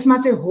भएको छ। यसमा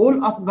चाहिँ होल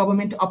अफ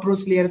गभर्नमेन्ट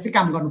अप्रोच लिएर चाहिँ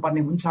काम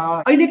गर्नुपर्ने हुन्छ।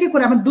 अहिलेकै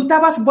कुरामा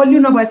दूतावास बलियो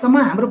नभएसम्म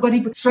हाम्रो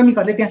गरिब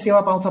श्रमिकहरूले त्यहाँ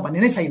सेवा पाउँछ भन्ने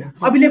नै छैन।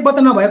 अभिलेखबद्ध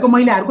नभएको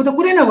महिलाहरूको त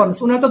कुरै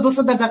नगर्नुहोस्, उनीहरू त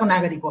दोस्रो दर्जाको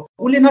नागरिक हो,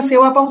 उसले न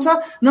सेवा पाउँछ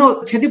न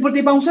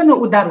क्षतिपूर्ति पाउँछ न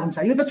उद्धार हुन्छ,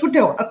 यो त छुट्टै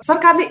हो।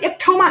 सरकारले एक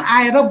ठाउँमा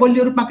आएर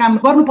बलियो रूपमा काम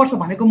गर्नुपर्छ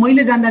भनेको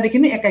मैले जान्दादेखि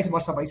नै 21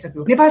 वर्ष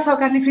भइसक्यो। नेपाल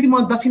सरकारले, फेरि म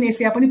दक्षिण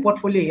एसिया पनि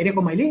पोर्टफोलियो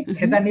हेरेको, मैले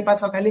हेर्दा नेपाल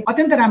सरकारले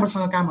अत्यन्त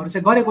राम्रोसँग कामहरू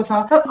चाहिँ गरेको छ,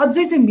 तर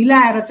अझै चाहिँ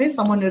मिलाएर चाहिँ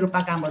समन्वय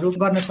रूपमा कामहरू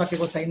गर्न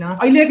सकेको छैन।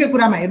 अहिलेकै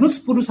कुरामा हेर्नुहोस्,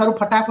 पुरुषहरू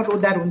फटाफट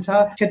उद्धार हुन्छ,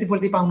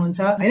 क्षतिपूर्ति पाउनुहुन्छ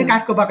हैन,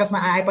 काठको बाकसमा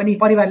आए पनि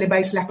परिवारले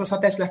 22 लाख र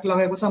 27 लाख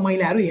लगाएको छ,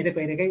 महिलाहरू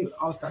हेरेकै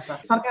अवस्था छ।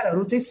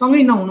 सरकारहरू चाहिँ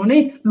सँगै नहुनु नै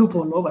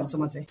लुपहोल हो भन्छु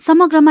म चाहिँ।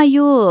 समग्रमा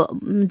यो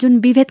जुन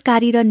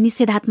विभेदकारी र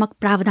निषेधात्मक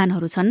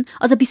प्रावधानहरू छन्,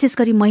 अझ विशेष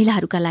गरी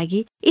महिलाहरूका लागि,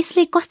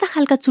 यसले कस्ता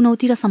खालका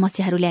चुनौती र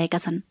समस्याहरू ल्याएका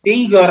छन्?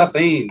 त्यही गएर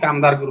चाहिँ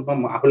कामदारको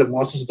रूपमा आफूले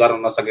महसुस गर्न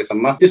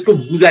नसकेसम्म त्यसको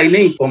बुझाइ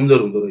नै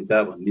कमजोर हुँदो रहेछ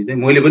भन्ने चाहिँ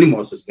मैले पनि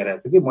महसुस गरेको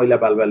छु कि महिला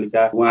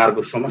बालबालिका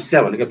उहाँहरूको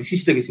समस्या भनेका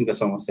विशिष्ट किसिमका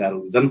समस्याहरू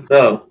हुन्छन्। र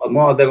म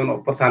अध्ययन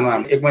प्रसारमा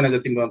 1 महिना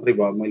जति मात्रै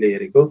भयो मैले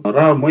हेरेको, र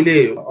मैले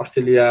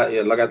अस्ट्रेलिया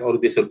लगायत अरू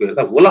देशहरूको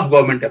हेर्दा होल अफ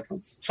गभर्नमेन्ट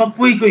एप्रोच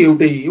सबैको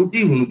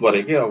एउटै हुनु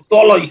पर्यो कि।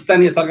 तल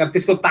स्थानीय सरकार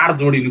त्यसको तार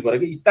जोडिनु पर्यो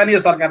कि, स्थानीय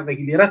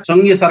सरकारदेखि लिएर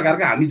संघीय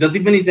सरकारका हामी जति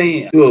पनि चाहिँ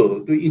त्यो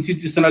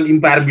इन्स्टिट्युसनल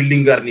इम्पायर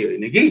बिल्डिङ गर्ने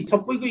होइन कि,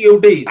 सबैको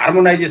एउटै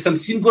हार्मोनाइजेसन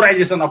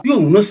सिन्क्रोनाइजेसन त्यो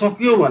हुन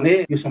सक्यो भने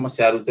यो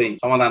समस्याहरू चाहिँ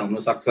समाधान हुन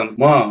सक्छन्।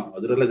 म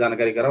हजुरहरूलाई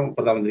जानकारी गराउँ,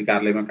 प्रधानमन्त्री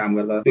कार्यालयमा काम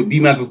गर्दा त्यो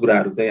बिमाको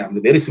कुराहरू चाहिँ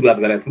हामीले धेरै सुरुवात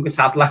गरेका थियौँ कि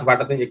 7 लाखबाट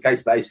चाहिँ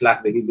 21-22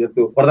 लाखदेखि लिएर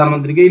त्यो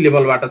प्रधानमन्त्रीकै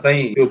लेभलबाट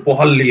चाहिँ त्यो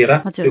पहल लिएर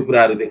त्यो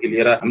कुराहरूदेखि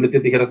लिएर हामीले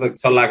त्यतिखेर त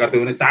सल्लाह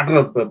गर्थ्यौँ भने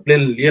चार्टर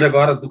प्लेन लिएर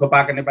गएर दुःख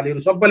पाएका नेपालीहरू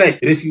सबैलाई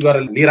रेस्क्यु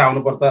गरेर लिएर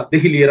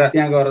आउनुपर्छदेखि लिएर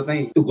त्यहाँ गएर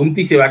चाहिँ त्यो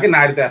घुम्ती सेवा के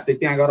नागरिकता जस्तै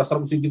त्यहाँ गएर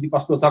श्रम स्वीकृति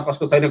कस्तो छ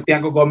कसको छैन,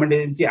 त्यहाँको गभर्नमेन्ट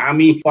एजेन्सी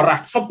हामी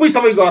परराष्ट्र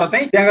सबै गएर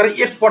चाहिँ त्यहाँ गएर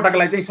एक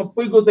पटकलाई चाहिँ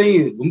सबैको चाहिँ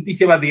घुम्ती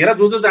सेवा दिएर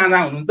जो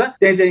जहाँ हुनुहुन्छ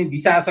त्यहाँ चाहिँ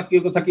भिसा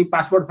सकिएको छ कि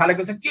पासपोर्ट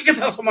फालेको छ के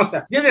छ समस्या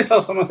जे छ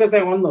समस्या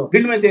चाहिँ अन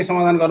फिल्डमै चाहिँ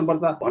समाधान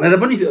गर्नुपर्छ भनेर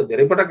पनि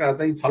धेरै पटक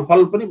चाहिँ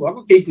छलफल पनि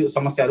भएको, केही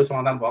समस्याहरू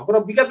समाधान भएको र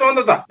विगतमा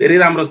त धेरै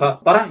राम्रो छ,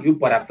 तर यो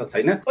पर्याप्त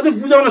छैन। अझ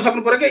बुझाउन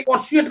सक्नु पर्यो कि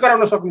पर्सुएट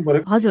गराउन सक्नु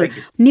पर्यो। हजुर,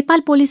 नेपाल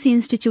पोलिसी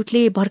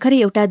इन्स्टिच्युटले भर्खरै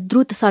एउटा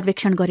द्रुत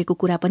सर्वेक्षण गरेको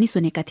कुरा पनि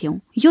सुनेका थियौं।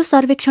 यो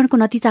सर्वेक्षणको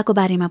नतिजाको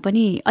बारेमा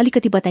पनि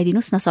अलिकति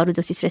बताइदिनुस् न सरोज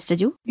जोशी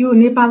श्रेष्ठज्यू। यो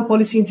नेपाल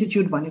पोलिसी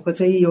इन्स्टिच्युट भनेको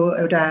चाहिँ यो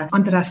एउटा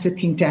अन्तर्राष्ट्रिय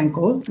थिङ्क ट्याङ्क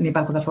हो,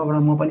 नेपालको तर्फबाट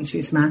म पनि छु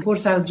यसमा। पोहोर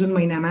साल जुन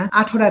महिनामा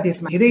 8 वटा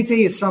देशमा धेरै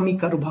चाहिँ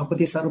श्रमिकहरू भएको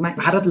देशहरूमा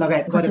भारत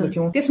लगायत गरेको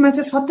थियौं। त्यसमा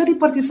चाहिँ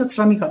 70%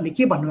 श्रमिकहरूले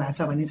के भन्नुभएको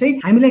छ भने चाहिँ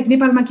हामीलाई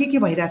नेपालमा के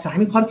भइरहेछ,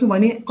 हामी फर्क्यौं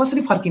भने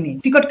कसरी फर्किने,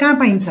 टिकट कहाँ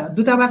पाइन्छ,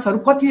 दूतावासहरू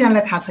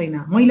कतिजनालाई थाहा छैन,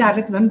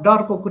 महिलाहरूले त झन्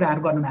डरको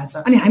कुराहरू गर्नुभएको छ,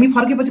 अनि हामी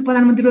फर्केपछि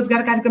प्रधानमन्त्री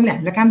रोजगार कार्यक्रमले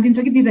हामीलाई काम दिन्छ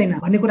कि दिँदैन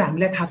भन्ने कुरा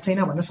हामीलाई थाहा छैन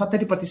भनेर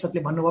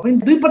 70%ले भन्नुभयो।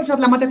 पनि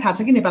 2% मात्रै थाहा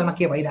छ कि नेपालमा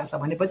के भइरहेछ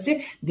भनेपछि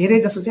धेरै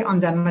जसो चाहिँ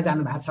अन्जानमा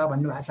जानु भएको छ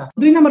भन्नुभएको छ।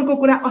 2 नम्बरको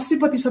कुरा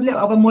 80%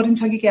 अब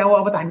मरिन्छ कि क्या हो,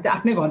 अब त हामी त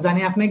आफ्नै घर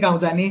जाने, आफ्नै गाउँ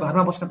जाने,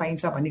 घरमा बस्न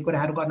पाइन्छ भन्ने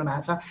कुराहरू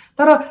गर्नुभएको छ।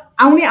 तर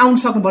आउन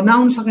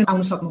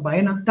सक्नु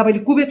भएन। तपाईँले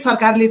कुवेत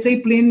सरकारले चाहिँ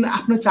प्लेन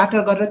आफ्नो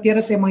चार्टर गरेर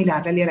 1300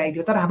 महिलाहरूलाई लिएर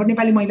आइदियो, तर हाम्रो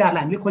नेपाली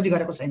महिलाहरूलाई हामीले खोजी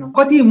गरेको छैनौँ।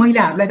 कति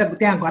महिलाहरूलाई त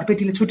त्यहाँ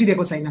घरपेटीले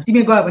छुटिदिएको छैन,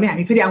 तिमी गयो भने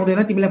हामी फेरि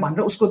आउँदैन तिमीलाई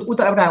भनेर उसको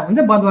उता एउटा हुन्छ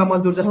बन्धुवा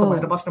मजदुर जस्तो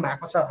भएर बस्नु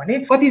भएको छ भने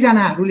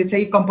कतिजनाहरूले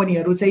चाहिँ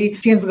कम्पनीहरू चाहिँ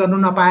चेन्ज गर्नु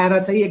नपाएर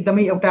चाहिँ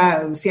एकदमै एउटा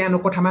सानो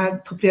कोठामा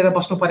थुप्रिएर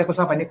बस्नु परेको छ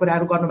भन्ने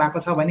कुराहरू गर्नुभएको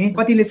छ भने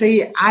कतिले चाहिँ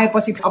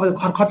आएपछि अब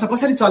घर खर्च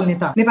कसरी चल्ने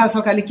त, नेपाल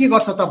सरकारले के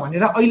गर्छ त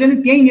भनेर अहिले नै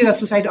त्यहीँनिर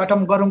सुसाइड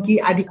अटेम्प्ट गरौँ कि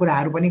आदि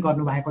कुराहरू पनि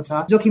गर्नुभएको छ।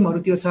 जोखिमहरू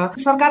त्यो छ।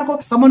 सरकारको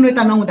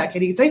समन्वयता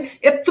नहुँदाखेरि चाहिँ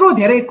यत्रो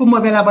धेरै कुम्भ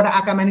मेलाबाट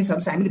आएका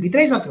मानिसहरू चाहिँ हामीले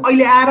भित्रै सक्यौँ।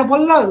 अहिले आएर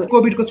बल्ल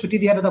कोभिडको छुट्टी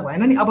दिएर त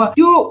भएन नि। अब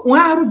त्यो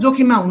उहाँहरू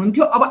जोखिममा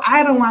हुनुहुन्थ्यो, अब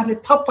आएर उहाँहरूले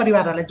थप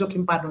परिवारहरूलाई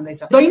जोखिम पार्नु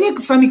हुँदैछ। दैनिक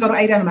श्रमिकहरू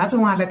आइरहनु भएको छ,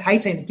 उहाँहरूलाई थाहै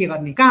छैन के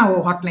गर्ने, कहाँ हो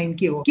हटलाइन,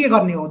 के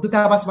गर्ने हो,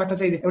 दूतावासबाट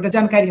चाहिँ एउटा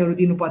जानकारीहरू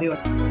दिनु पर्यो।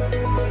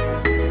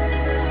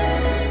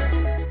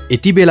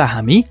 यति बेला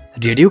हामी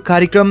रेडियो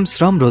कार्यक्रम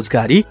श्रम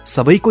रोजगारी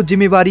सबैको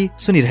जिम्मेवारी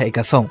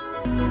सुनिरहेका छौं।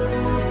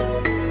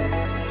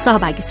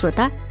 सहभागी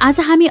श्रोता, आज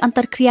हामी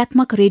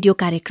अन्तर्क्रियात्मक रेडियो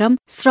कार्यक्रम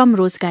श्रम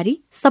रोजगारी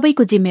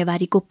सबैको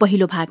जिम्मेवारीको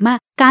पहिलो भागमा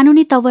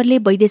कानूनी तवरले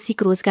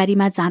वैदेशिक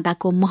रोजगारीमा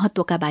जाँदाको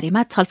महत्वका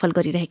बारेमा छलफल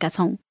गरिरहेका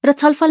छौं। र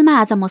छलफलमा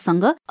आज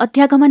मसँग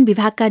अध्यागमन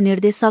विभागका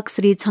निर्देशक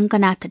श्री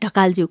झङ्कनाथ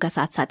ढकालज्यूका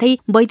साथसाथै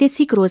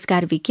वैदेशिक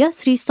रोजगार विज्ञ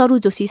श्री सरू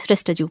जोशी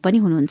श्रेष्ठज्यू पनि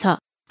हुनुहुन्छ।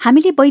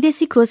 हामीले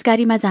वैदेशिक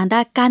रोजगारीमा जाँदा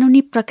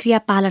कानूनी प्रक्रिया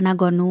पालना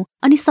गर्नु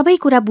अनि सबै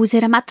कुरा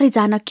बुझेर मात्रै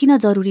जान किन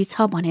जरुरी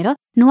छ भनेर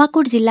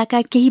नुवाकोट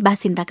जिल्लाका केही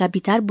बासिन्दाका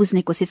विचार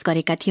बुझ्ने कोसिस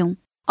गरेका थियौं।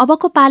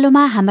 अबको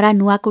पालोमा हाम्रा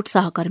नुवाकोट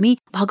सहकर्मी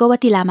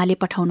भगवती लामाले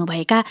पठाउनु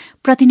भएका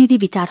प्रतिनिधि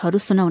विचारहरू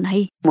सुनाउन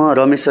है। म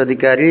रमेश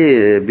अधिकारी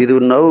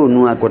विदुर 9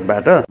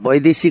 नुवाकोटबाट।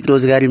 वैदेशिक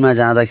रोजगारीमा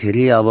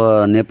जाँदाखेरि अब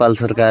नेपाल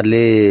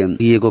सरकारले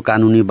दिएको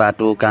कानूनी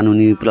बाटो,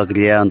 कानूनी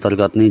प्रक्रिया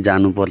अन्तर्गत नै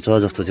जानुपर्छ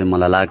जस्तो चाहिँ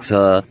मलाई लाग्छ।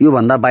 यो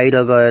भन्दा बाहिर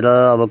गएर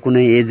अब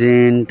कुनै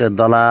एजेन्ट,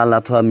 दलाल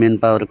अथवा मेन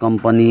पावर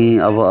कम्पनी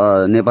अब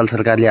नेपाल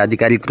सरकारले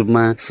आधिकारिक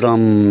रूपमा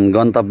श्रम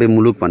गन्तव्य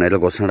मुलुक भनेर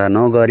घोषणा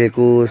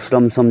नगरेको,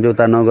 श्रम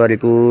सम्झौता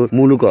नगरेको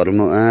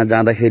मुलुकहरूमा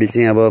जाँदाखेरि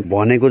चाहिँ अब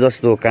भनेको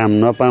जस्तो काम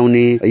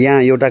नपाउने,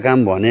 यहाँ एउटा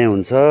काम भने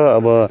हुन्छ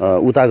अब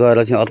उता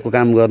गएर चाहिँ अर्को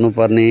काम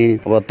गर्नुपर्ने,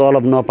 अब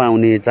तलब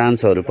नपाउने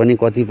चान्सहरू पनि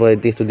कतिपय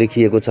त्यस्तो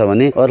देखिएको छ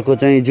भने अर्को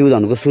चाहिँ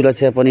जीवधनको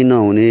सुरक्षा पनि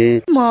नहुने।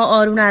 म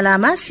अरुणा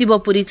लामा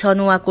शिवपुरी 6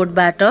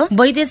 नुवाकोटबाट।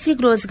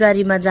 वैदेशिक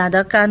रोजगारीमा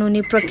जाँदा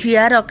कानूनी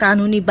प्रक्रिया र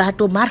कानूनी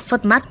बाटो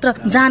मार्फत मात्र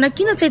जान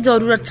किन चाहिँ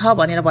जरुरत छ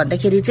भनेर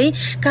भन्दाखेरि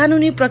चाहिँ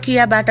कानूनी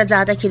प्रक्रियाबाट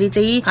जाँदाखेरि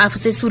चाहिँ आफू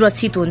चाहिँ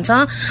सुरक्षित हुन्छ।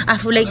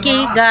 आफूलाई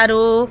केही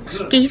गाह्रो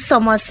केही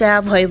समस्या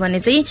भयो भने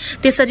चाहिँ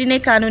त्यसरी नै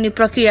कानूनी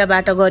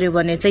प्रक्रियाबाट गर्यो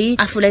भने चाहिँ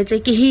आफूलाई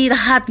चाहिँ केही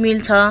राहत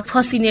मिल्छ,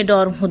 फसिने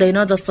डर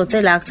हुँदैन जस्तो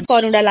चाहिँ लाग्छ।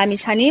 करुणा लामी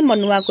छाने म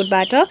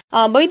नुवाकोटबाट।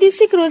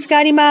 वैदेशिक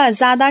रोजगारीमा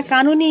जाँदा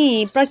कानूनी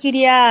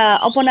प्रक्रिया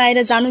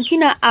अपनाएर जानु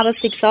किन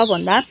आवश्यक छ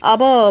भन्दा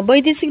अब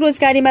वैदेशिक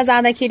रोजगारीमा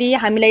जाँदाखेरि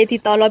हामीलाई यति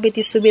तलब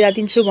यति सुविधा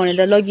दिन्छु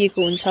भनेर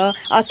लगिएको हुन्छ,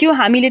 त्यो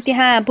हामीले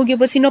त्यहाँ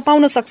पुगेपछि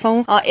नपाउन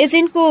सक्छौँ।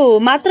 एजेन्टको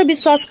मात्र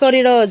विश्वास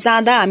गरेर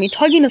जाँदा हामी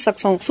ठगिन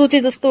सक्छौँ, सोचे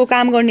जस्तो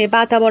काम गर्ने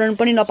वातावरण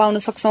पनि नपाउन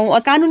सक्छौँ।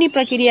 कानूनी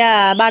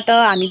प्रक्रियाबाट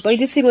हामी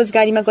वैदेशिक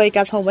रोजगारीमा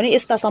गएका छौँ भने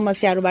यस्ता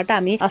समस्याहरूबाट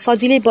हामी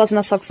सजिलै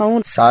बच्न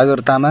सक्छौँ। सागर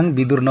तामाङ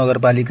विदुर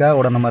नगरपालिका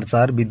वडा नम्बर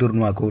 4 विदुर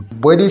नुवाकोट।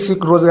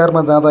 वैदेशिक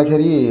रोजगारमा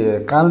जाँदाखेरि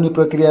कानूनी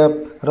प्रक्रिया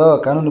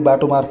र कानूनी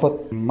बाटो मार्फत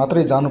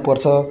मात्रै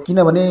जानुपर्छ,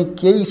 किनभने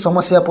केही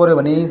समस्या पर्यो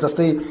भने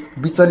जस्तै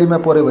बिचलीमा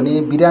पर्यो भने,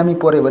 बिरामी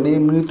पर्यो भने,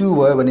 मृत्यु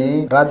भयो भने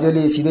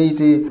राज्यले सिधै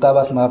चाहिँ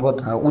दूतावास मार्फत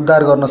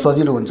उद्धार गर्न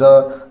सजिलो हुन्छ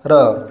र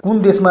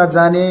कुन देशमा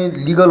जाने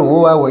लिगल हो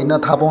वा होइन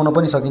थाहा पाउन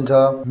पनि सकिन्छ।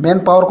 मेन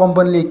पावर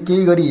कम्पनीले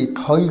केही गरी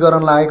ठगी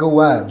गर्न लागेको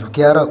वा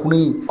झुक्याएर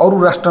कुनै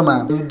अरू राष्ट्रमा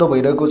युद्ध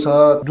भइरहेको छ,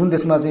 जुन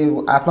देशमा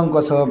चाहिँ आतंक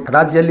छ,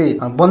 राज्यले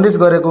बन्देज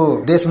गरेको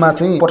देशमा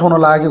चाहिँ पठाउन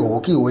लागेको हो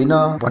कि होइन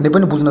भन्ने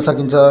पनि बुझ्न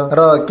सकिन्छ।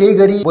 र केही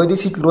गरी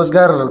वैदेशिक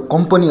रोजगार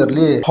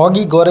कम्पनीहरूले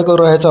ठगी गरेको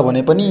रहेछ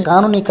भने पनि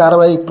कानूनी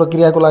कारबाही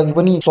प्रक्रियाको लागि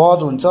पनि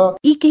सहज हुन्छ।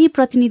 यी केही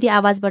प्रतिनिधि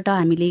आवाजबाट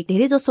हामीले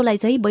धेरै जसोलाई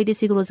चाहिँ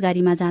वैदेशिक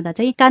रोजगारीमा जाँदा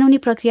चाहिँ कानूनी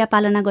प्रक्रिया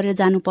पालना गरेर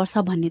जानुपर्छ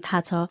भन्ने थाहा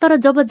छ, तर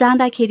जब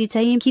जाँदाखेरि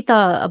चाहिँ कि त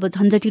अब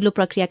झन्झटिलो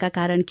प्रक्रियाका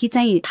कारण कि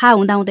चाहिँ थाहा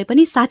हुँदाहुँदै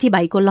पनि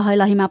साथीभाइको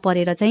लहलहीमा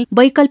परेर चाहिँ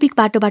वैकल्पिक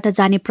बाटोबाट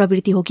जाने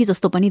प्रवृत्ति हो कि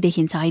जस्तो पनि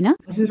देखिन्छ होइन?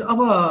 हजुर, अब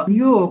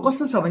यो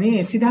कस्तो छ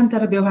भने सिद्धान्त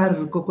र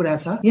व्यवहारको कुरा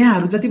छ।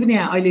 यहाँहरू जति पनि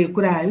अहिले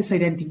कुराहरू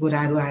सैद्धान्तिक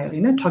कुराहरू आयो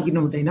होइन, ठगिनु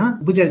हुँदैन,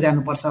 बुझेर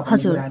जानुपर्छ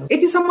भन्ने कुराहरू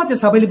यतिसम्म चाहिँ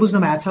सबैले बुझ्नु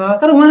भएको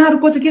छ। तर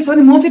उहाँहरूको चाहिँ के छ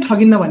भने म चाहिँ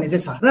ठगिन्न भन्ने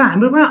चाहिँ छ। र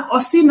हाम्रोमा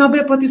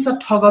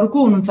 80-90% ठगहरू को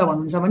हुनुहुन्छ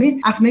भन्नुहुन्छ भने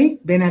आफ्नै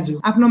बेनाजु,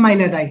 आफ्नो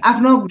माइला दाई,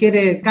 आफ्नो के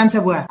अरे कान्छा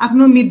बुवा,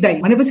 आफ्नो मित दाई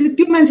भनेपछि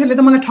त्यो मान्छेले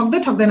त मलाई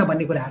ठग्दैन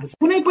भन्ने कुराहरू छ।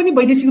 कुनै पनि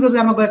वैदेशिक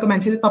रोजगारमा गएको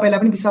मान्छेले तपाईँलाई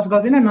पनि विश्वास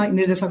गर्दैन, गर्दैन, न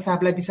निर्देशक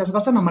साहबलाई विश्वास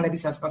गर्छ, न मलाई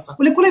विश्वास गर्छ।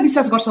 उसले कसलाई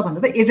विश्वास गर्छ भन्छ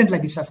त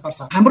एजेन्टलाई विश्वास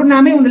गर्छ। हाम्रो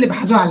नामै उनीहरूले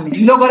भाँजो हाल्ने,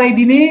 ढिलो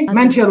गराइदिने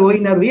मान्छेहरू हो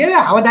यिनीहरू।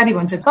 हावादारी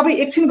भन्छ। तपाईँ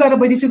एकछिन गएर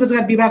वैदेशिक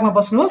रोजगार विभागमा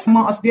बस्नुहोस्।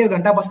 म 1.5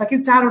 घण्टा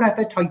बस्दाखेरि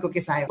 4वटा ठगीको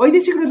केस आयो।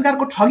 वैदेशिक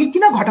रोजगारको ठगी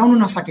किन घटाउनु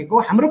नसकेको?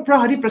 हाम्रो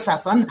प्रहरी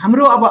प्रशासन,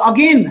 हाम्रो अब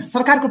अगेन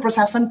सरकारको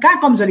प्रशासन कहाँ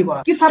कमजोरी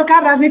भयो कि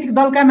सरकार राजनीतिक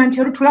दलका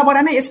मान्छेहरू ठुला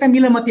बडा नै यसका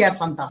मिलमतियार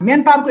छन् त।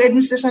 म्यान पावरको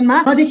एडमिनिस्ट्रेसनमा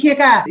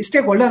नदेखिएका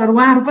स्टेक होल्डरहरू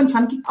उहाँहरू पनि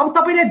छन् कि अब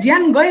तपाईँले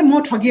ज्यान गए म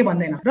ठगिए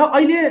भन्दैन। र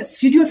अहिले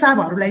सिडिओ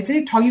साहबहरूलाई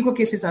चाहिँ ठगीको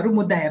केसेसहरू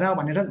मुद्दा हेर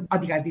भनेर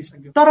अधिकार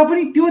दिइसक्यो। तर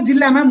पनि त्यो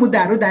जिल्लामा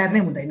मुद्दाहरू दायर नै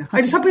हुँदैन।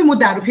 अहिले सबै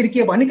मुद्दाहरू फेरि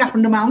के भने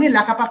काठमाडौँमा आउने,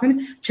 लाखा पाक्ने,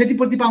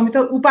 क्षतिपूर्ति पाउने त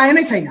उपाय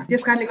नै छैन।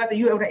 त्यसकारणले गर्दा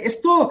यो एउटा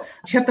यस्तो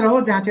क्षेत्र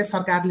हो जहाँ चाहिँ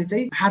सरकारले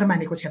चाहिँ हार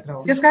मानेको क्षेत्र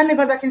हो। त्यसकारणले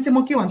गर्दाखेरि चाहिँ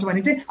म के भन्छु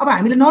भने चाहिँ अब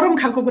हामीले नरम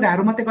खालको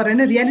कुराहरू मात्रै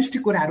गरेर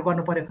रियलिस्टिक कुराहरू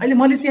गर्नु पर्यो। अहिले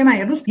मलेसियामा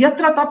हेर्नुहोस्,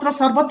 यत्र तत्र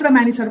सर्वत्र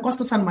मानिसहरू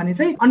कस्तो छन् भने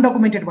चाहिँ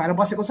अनडकुमेन्टेड भएर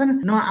बसेको छन्,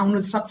 न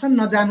आउनु सक्छन्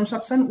न जानु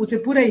सक्छन्। ऊ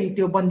चाहिँ पुरै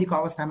त्यो बन्दीको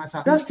अवस्थामा छ।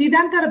 र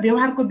सिद्धान्त र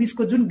व्यवहारको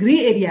बीचको जुन ग्रे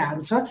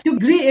एरियाहरू छ त्यो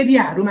ग्रे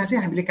एरियाहरूमा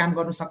चाहिँ हामीले काम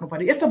गर्नु सक्नु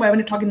पर्यो। यस्तो भयो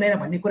भने ठगिँदैन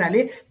भन्ने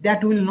कुराले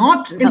द्याट विल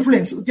नट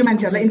इन्फ्लुएन्स, त्यो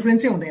मान्छेहरूलाई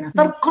इन्फ्लुएन्सै हुँदैन।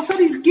 तर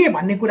कसरी के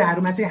भन्ने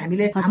कुराहरूमा चाहिँ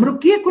हामीले हाम्रो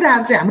के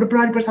कुराहरू चाहिँ हाम्रो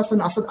प्रहरी प्रशासन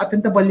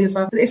अत्यन्त बलियो छ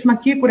र यसमा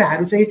के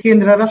कुराहरू चाहिँ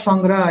केन्द्र र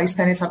सङ्घ र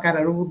स्थानीय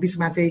सरकारहरू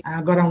बीचमा चाहिँ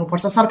गराउनु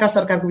पर्छ।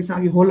 सरकारको बीचमा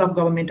अघि होल अफ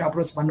गभर्मेन्ट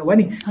अप्रोच भन्नुभयो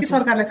नि, कि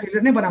सरकारलाई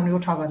फेलियर नै बनाउने हो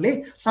ठगहरूले,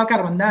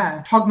 सरकारभन्दा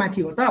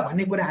ठगमाथि हो त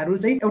भन्ने कुराहरू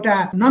चाहिँ एउटा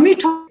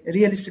नमिठो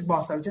रियलिस्टिक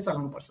बहसहरू चाहिँ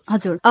चलाउनु पर्छ।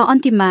 हजुर,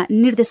 अन्तिममा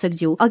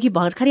निर्देशकज्यू, अघि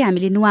भर्खरै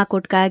हामीले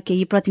नुवाकोटका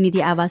केही प्रतिनिधि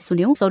आवाज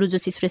सुन्यौं। सरू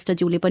जोशी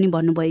श्रेष्ठज्यूले पनि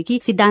भन्नुभयो कि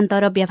सिद्धान्त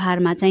र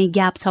व्यवहारमा चाहिँ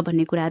ग्याप छ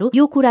भन्ने कुराहरू।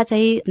 यो कुरा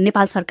चाहिँ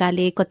नेपाल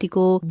सरकारले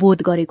कतिको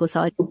बोध गरेको छ?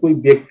 कोही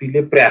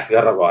व्यक्तिले प्रयास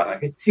गरेर भएन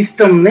कि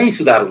सिस्टम नै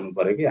सुधार हुनु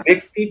पर्यो कि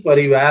व्यक्ति,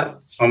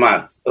 परिवार,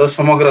 समाज र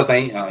समग्र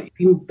चाहिँ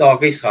 3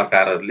 तहकै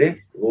सरकारहरूले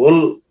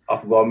होल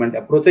अफ गभर्मेन्ट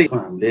एप्रोचै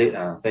हामीले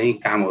चाहिँ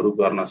कामहरू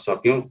गर्न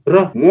सक्यौं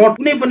र म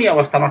कुनै पनि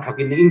अवस्थामा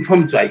ठकिने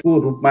इन्फर्म चोइसको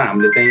रूपमा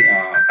हामीले चाहिँ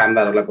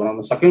कामदारहरूलाई बनाउन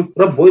सक्यौं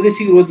र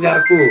वैदेशिक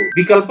रोजगारको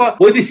विकल्प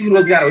वैदेशिक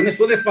रोजगार होइन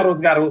स्वदेशमा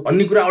रोजगार हो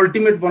भन्ने कुरा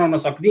अल्टिमेट बनाउन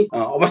सक्ने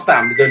अवस्था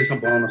हामीले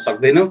जहिलेसम्म बनाउन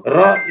सक्दैनौँ र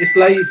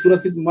यसलाई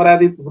सुरक्षित,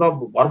 मर्यादित र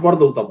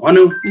भरपर्दो त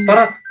भन्यौं,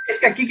 तर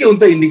यसका के हुन्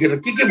त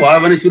इन्डिकेटर, के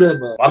भयो भने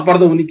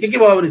भरपर्दो हुने, के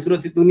भयो भने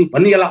सुरक्षित हुने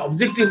भन्ने यसलाई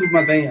अब्जेक्टिभ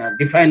रूपमा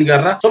चाहिँ डिफाइन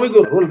गरेर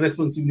सबैको रोल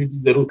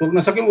रेस्पोन्सिबिलिटिजहरू तोक्न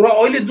सक्यौं। र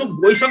अहिले जो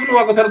गइसक्नु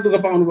भएको छ र दुःख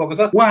पाउनु भएको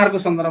छ उहाँहरूको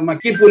सन्दर्भमा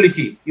के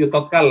पोलिसी, यो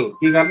तत्काल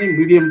के गर्ने,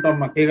 मिडियम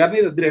टर्ममा के गर्ने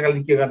र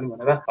दीर्घकालीन के गर्ने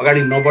भनेर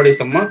अगाडि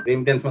नबढेसम्म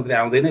रेमिटेन्स मात्रै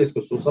आउँदैन, यसको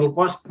सोशल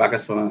कस्ट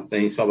बाकसमा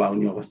चाहिँ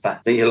स्वाभाविक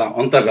अवस्था चाहिँ यसलाई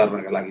अन्त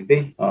गर्नका लागि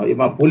चाहिँ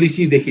यसमा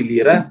पोलिसीदेखि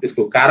लिएर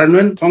त्यसको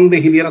कार्यान्वयन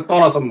सँगदेखि लिएर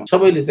तलसम्म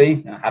सबैले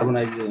चाहिँ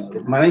हार्मोनाइज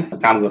रूपमा नै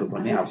काम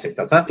गर्नुपर्ने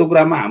आवश्यकता छ। त्यो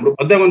कुरामा हाम्रो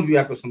अध्ययन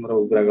विभागको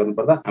सन्दर्भमा कुरा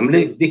गर्नुपर्दा हामीले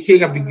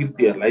देखिएका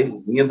विकृतिहरूलाई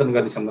नियन्त्रण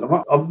गर्ने सन्दर्भमा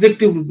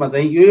अब्जेक्टिभ रूपमा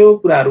चाहिँ यो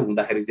कुराहरू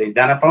हुँदाखेरि चाहिँ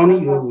जान पाउने,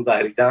 यो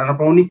हुँदाखेरि जान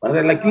नपाउने भनेर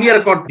यसलाई क्लियर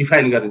कट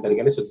डिफाइन गर्ने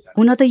तरिकाले सोचिन्छ।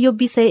 हुन त यो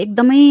विषय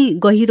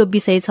एकदमै गहिरो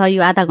विषय छ।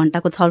 यो आधा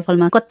घण्टाको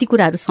छलफलमा कति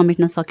कुराहरू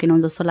समेट्न सकेनौं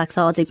जस्तो लाग्छ।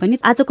 अझै पनि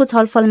आजको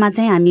छलफलमा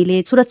चाहिँ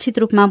हामीले सुरक्षित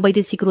रूपमा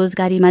वैदेशिक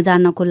रोजगारीमा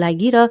जानको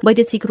लागि र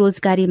वैदेशिक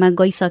रोजगारीमा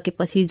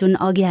गइसकेपछि जुन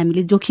अघि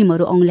हामीले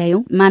जोखिमहरू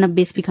औँल्यायौं, मानव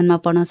बेचबिखनमा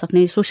पर्न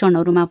सक्ने,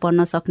 शोषणहरूमा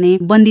पर्न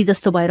सक्ने, बन्दी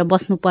जस्तो भएर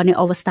बस्नुपर्ने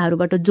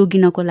अवस्थाहरूबाट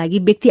जोगिनको लागि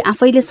व्यक्ति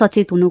आफैले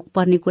सचेत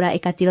हुनुपर्ने कुरा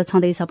एकातिर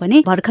छँदैछ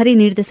भने भर्खरै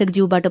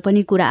निर्देशकज्यूबाट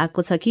पनि कुरा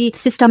आएको छ कि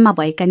सिस्टममा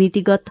भएका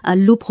नीतिगत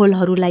लुप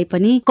होलहरूलाई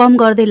पनि कम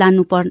गर्दै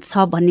लानुपर्छ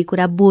भन्ने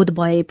कुरा बोध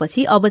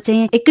भएपछि अब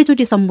चाहिँ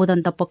एकैचोटि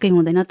सम्बोधन त पक्कै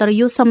हुँदैन, तर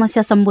यो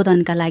समस्या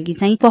सम्बोधनका लागि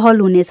चाहिँ पहल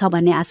हुनेछ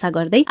भन्ने आशा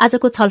गर्दै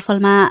आजको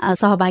छलफलमा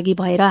सहभागी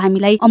भएर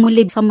हामीलाई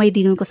अमूल्य समय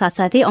दिनुको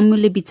साथसाथै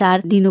अमूल्य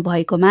विचार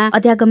दिनुभएकोमा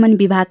अध्यागमन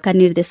विभागका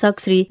निर्देशक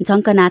श्री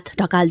झङ्कनाथ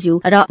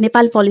ढकालज्यू र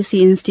नेपाल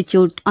पोलिसी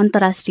इन्स्टिच्युट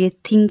अन्तर्राष्ट्रिय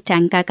थिङ्क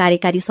ट्याङ्कका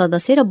कार्यकारी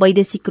सदस्य र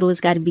वैदेशिक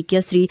रोजगार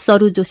विज्ञ श्री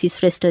सरू जोशी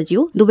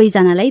श्रेष्ठज्यू,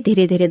 दुवैजनालाई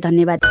धेरै धेरै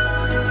धन्यवाद।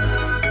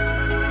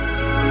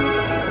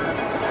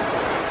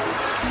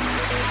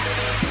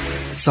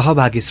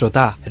 सहभागी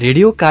श्रोता,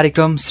 रेडियो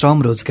कार्यक्रम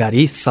श्रम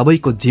रोजगारी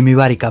सबैको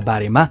जिम्मेवारीका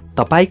बारेमा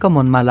तपाईको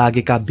मनमा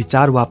लागेका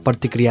विचार वा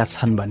प्रतिक्रिया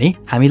छन् भने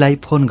हामीलाई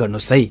फोन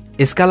गर्नुहोस् है।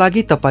 यसका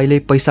लागि तपाईले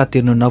पैसा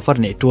तिर्नु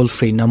नपर्ने टोल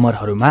फ्री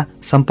नम्बरहरूमा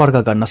सम्पर्क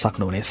गर्न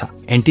सक्नुहुनेछ।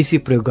 एनटिसी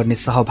प्रयोग गर्ने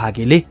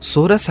सहभागीले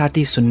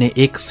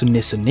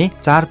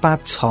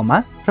 1660100456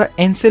 मा र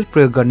एनसेल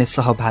प्रयोग गर्ने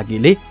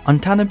सहभागीले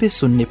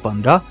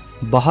 980115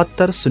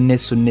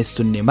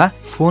 720000 मा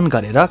फोन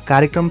गरेर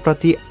कार्यक्रम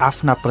प्रति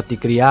आफ्ना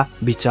प्रतिक्रिया,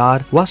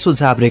 विचार वा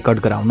सुझाव रेकर्ड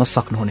गराउन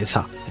सक्नुहुनेछ।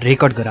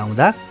 रेकर्ड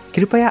गराउँदा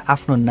कृपया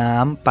आफ्नो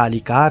नाम,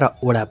 पालिका र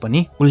वडा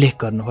पनि उल्लेख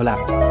गर्नुहोला।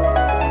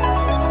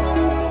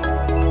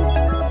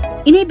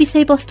 यिनै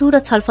विषयवस्तु र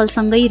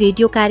छलफलसँगै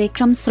रेडियो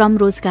कार्यक्रम श्रम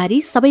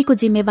रोजगारी सबैको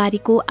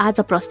जिम्मेवारीको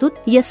आज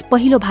प्रस्तुत यस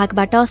पहिलो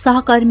भागबाट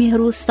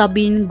सहकर्मीहरू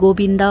सबिन,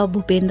 गोविन्द,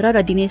 भूपेन्द्र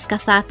र दिनेशका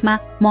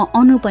साथमा म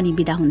अनु पनि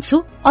बिदा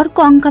हुन्छु।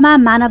 अर्को अङ्कमा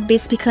मानव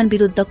बेचबिखन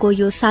विरुद्धको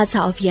यो साझा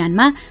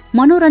अभियानमा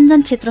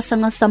मनोरञ्जन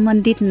क्षेत्रसँग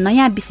सम्बन्धित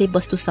नयाँ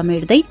विषयवस्तु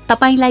समेट्दै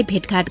तपाईलाई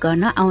भेटघाट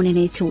गर्न आउने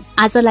नै छु।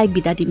 आजलाई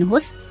बिदा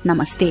दिनुहोस्।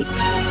 नमस्ते।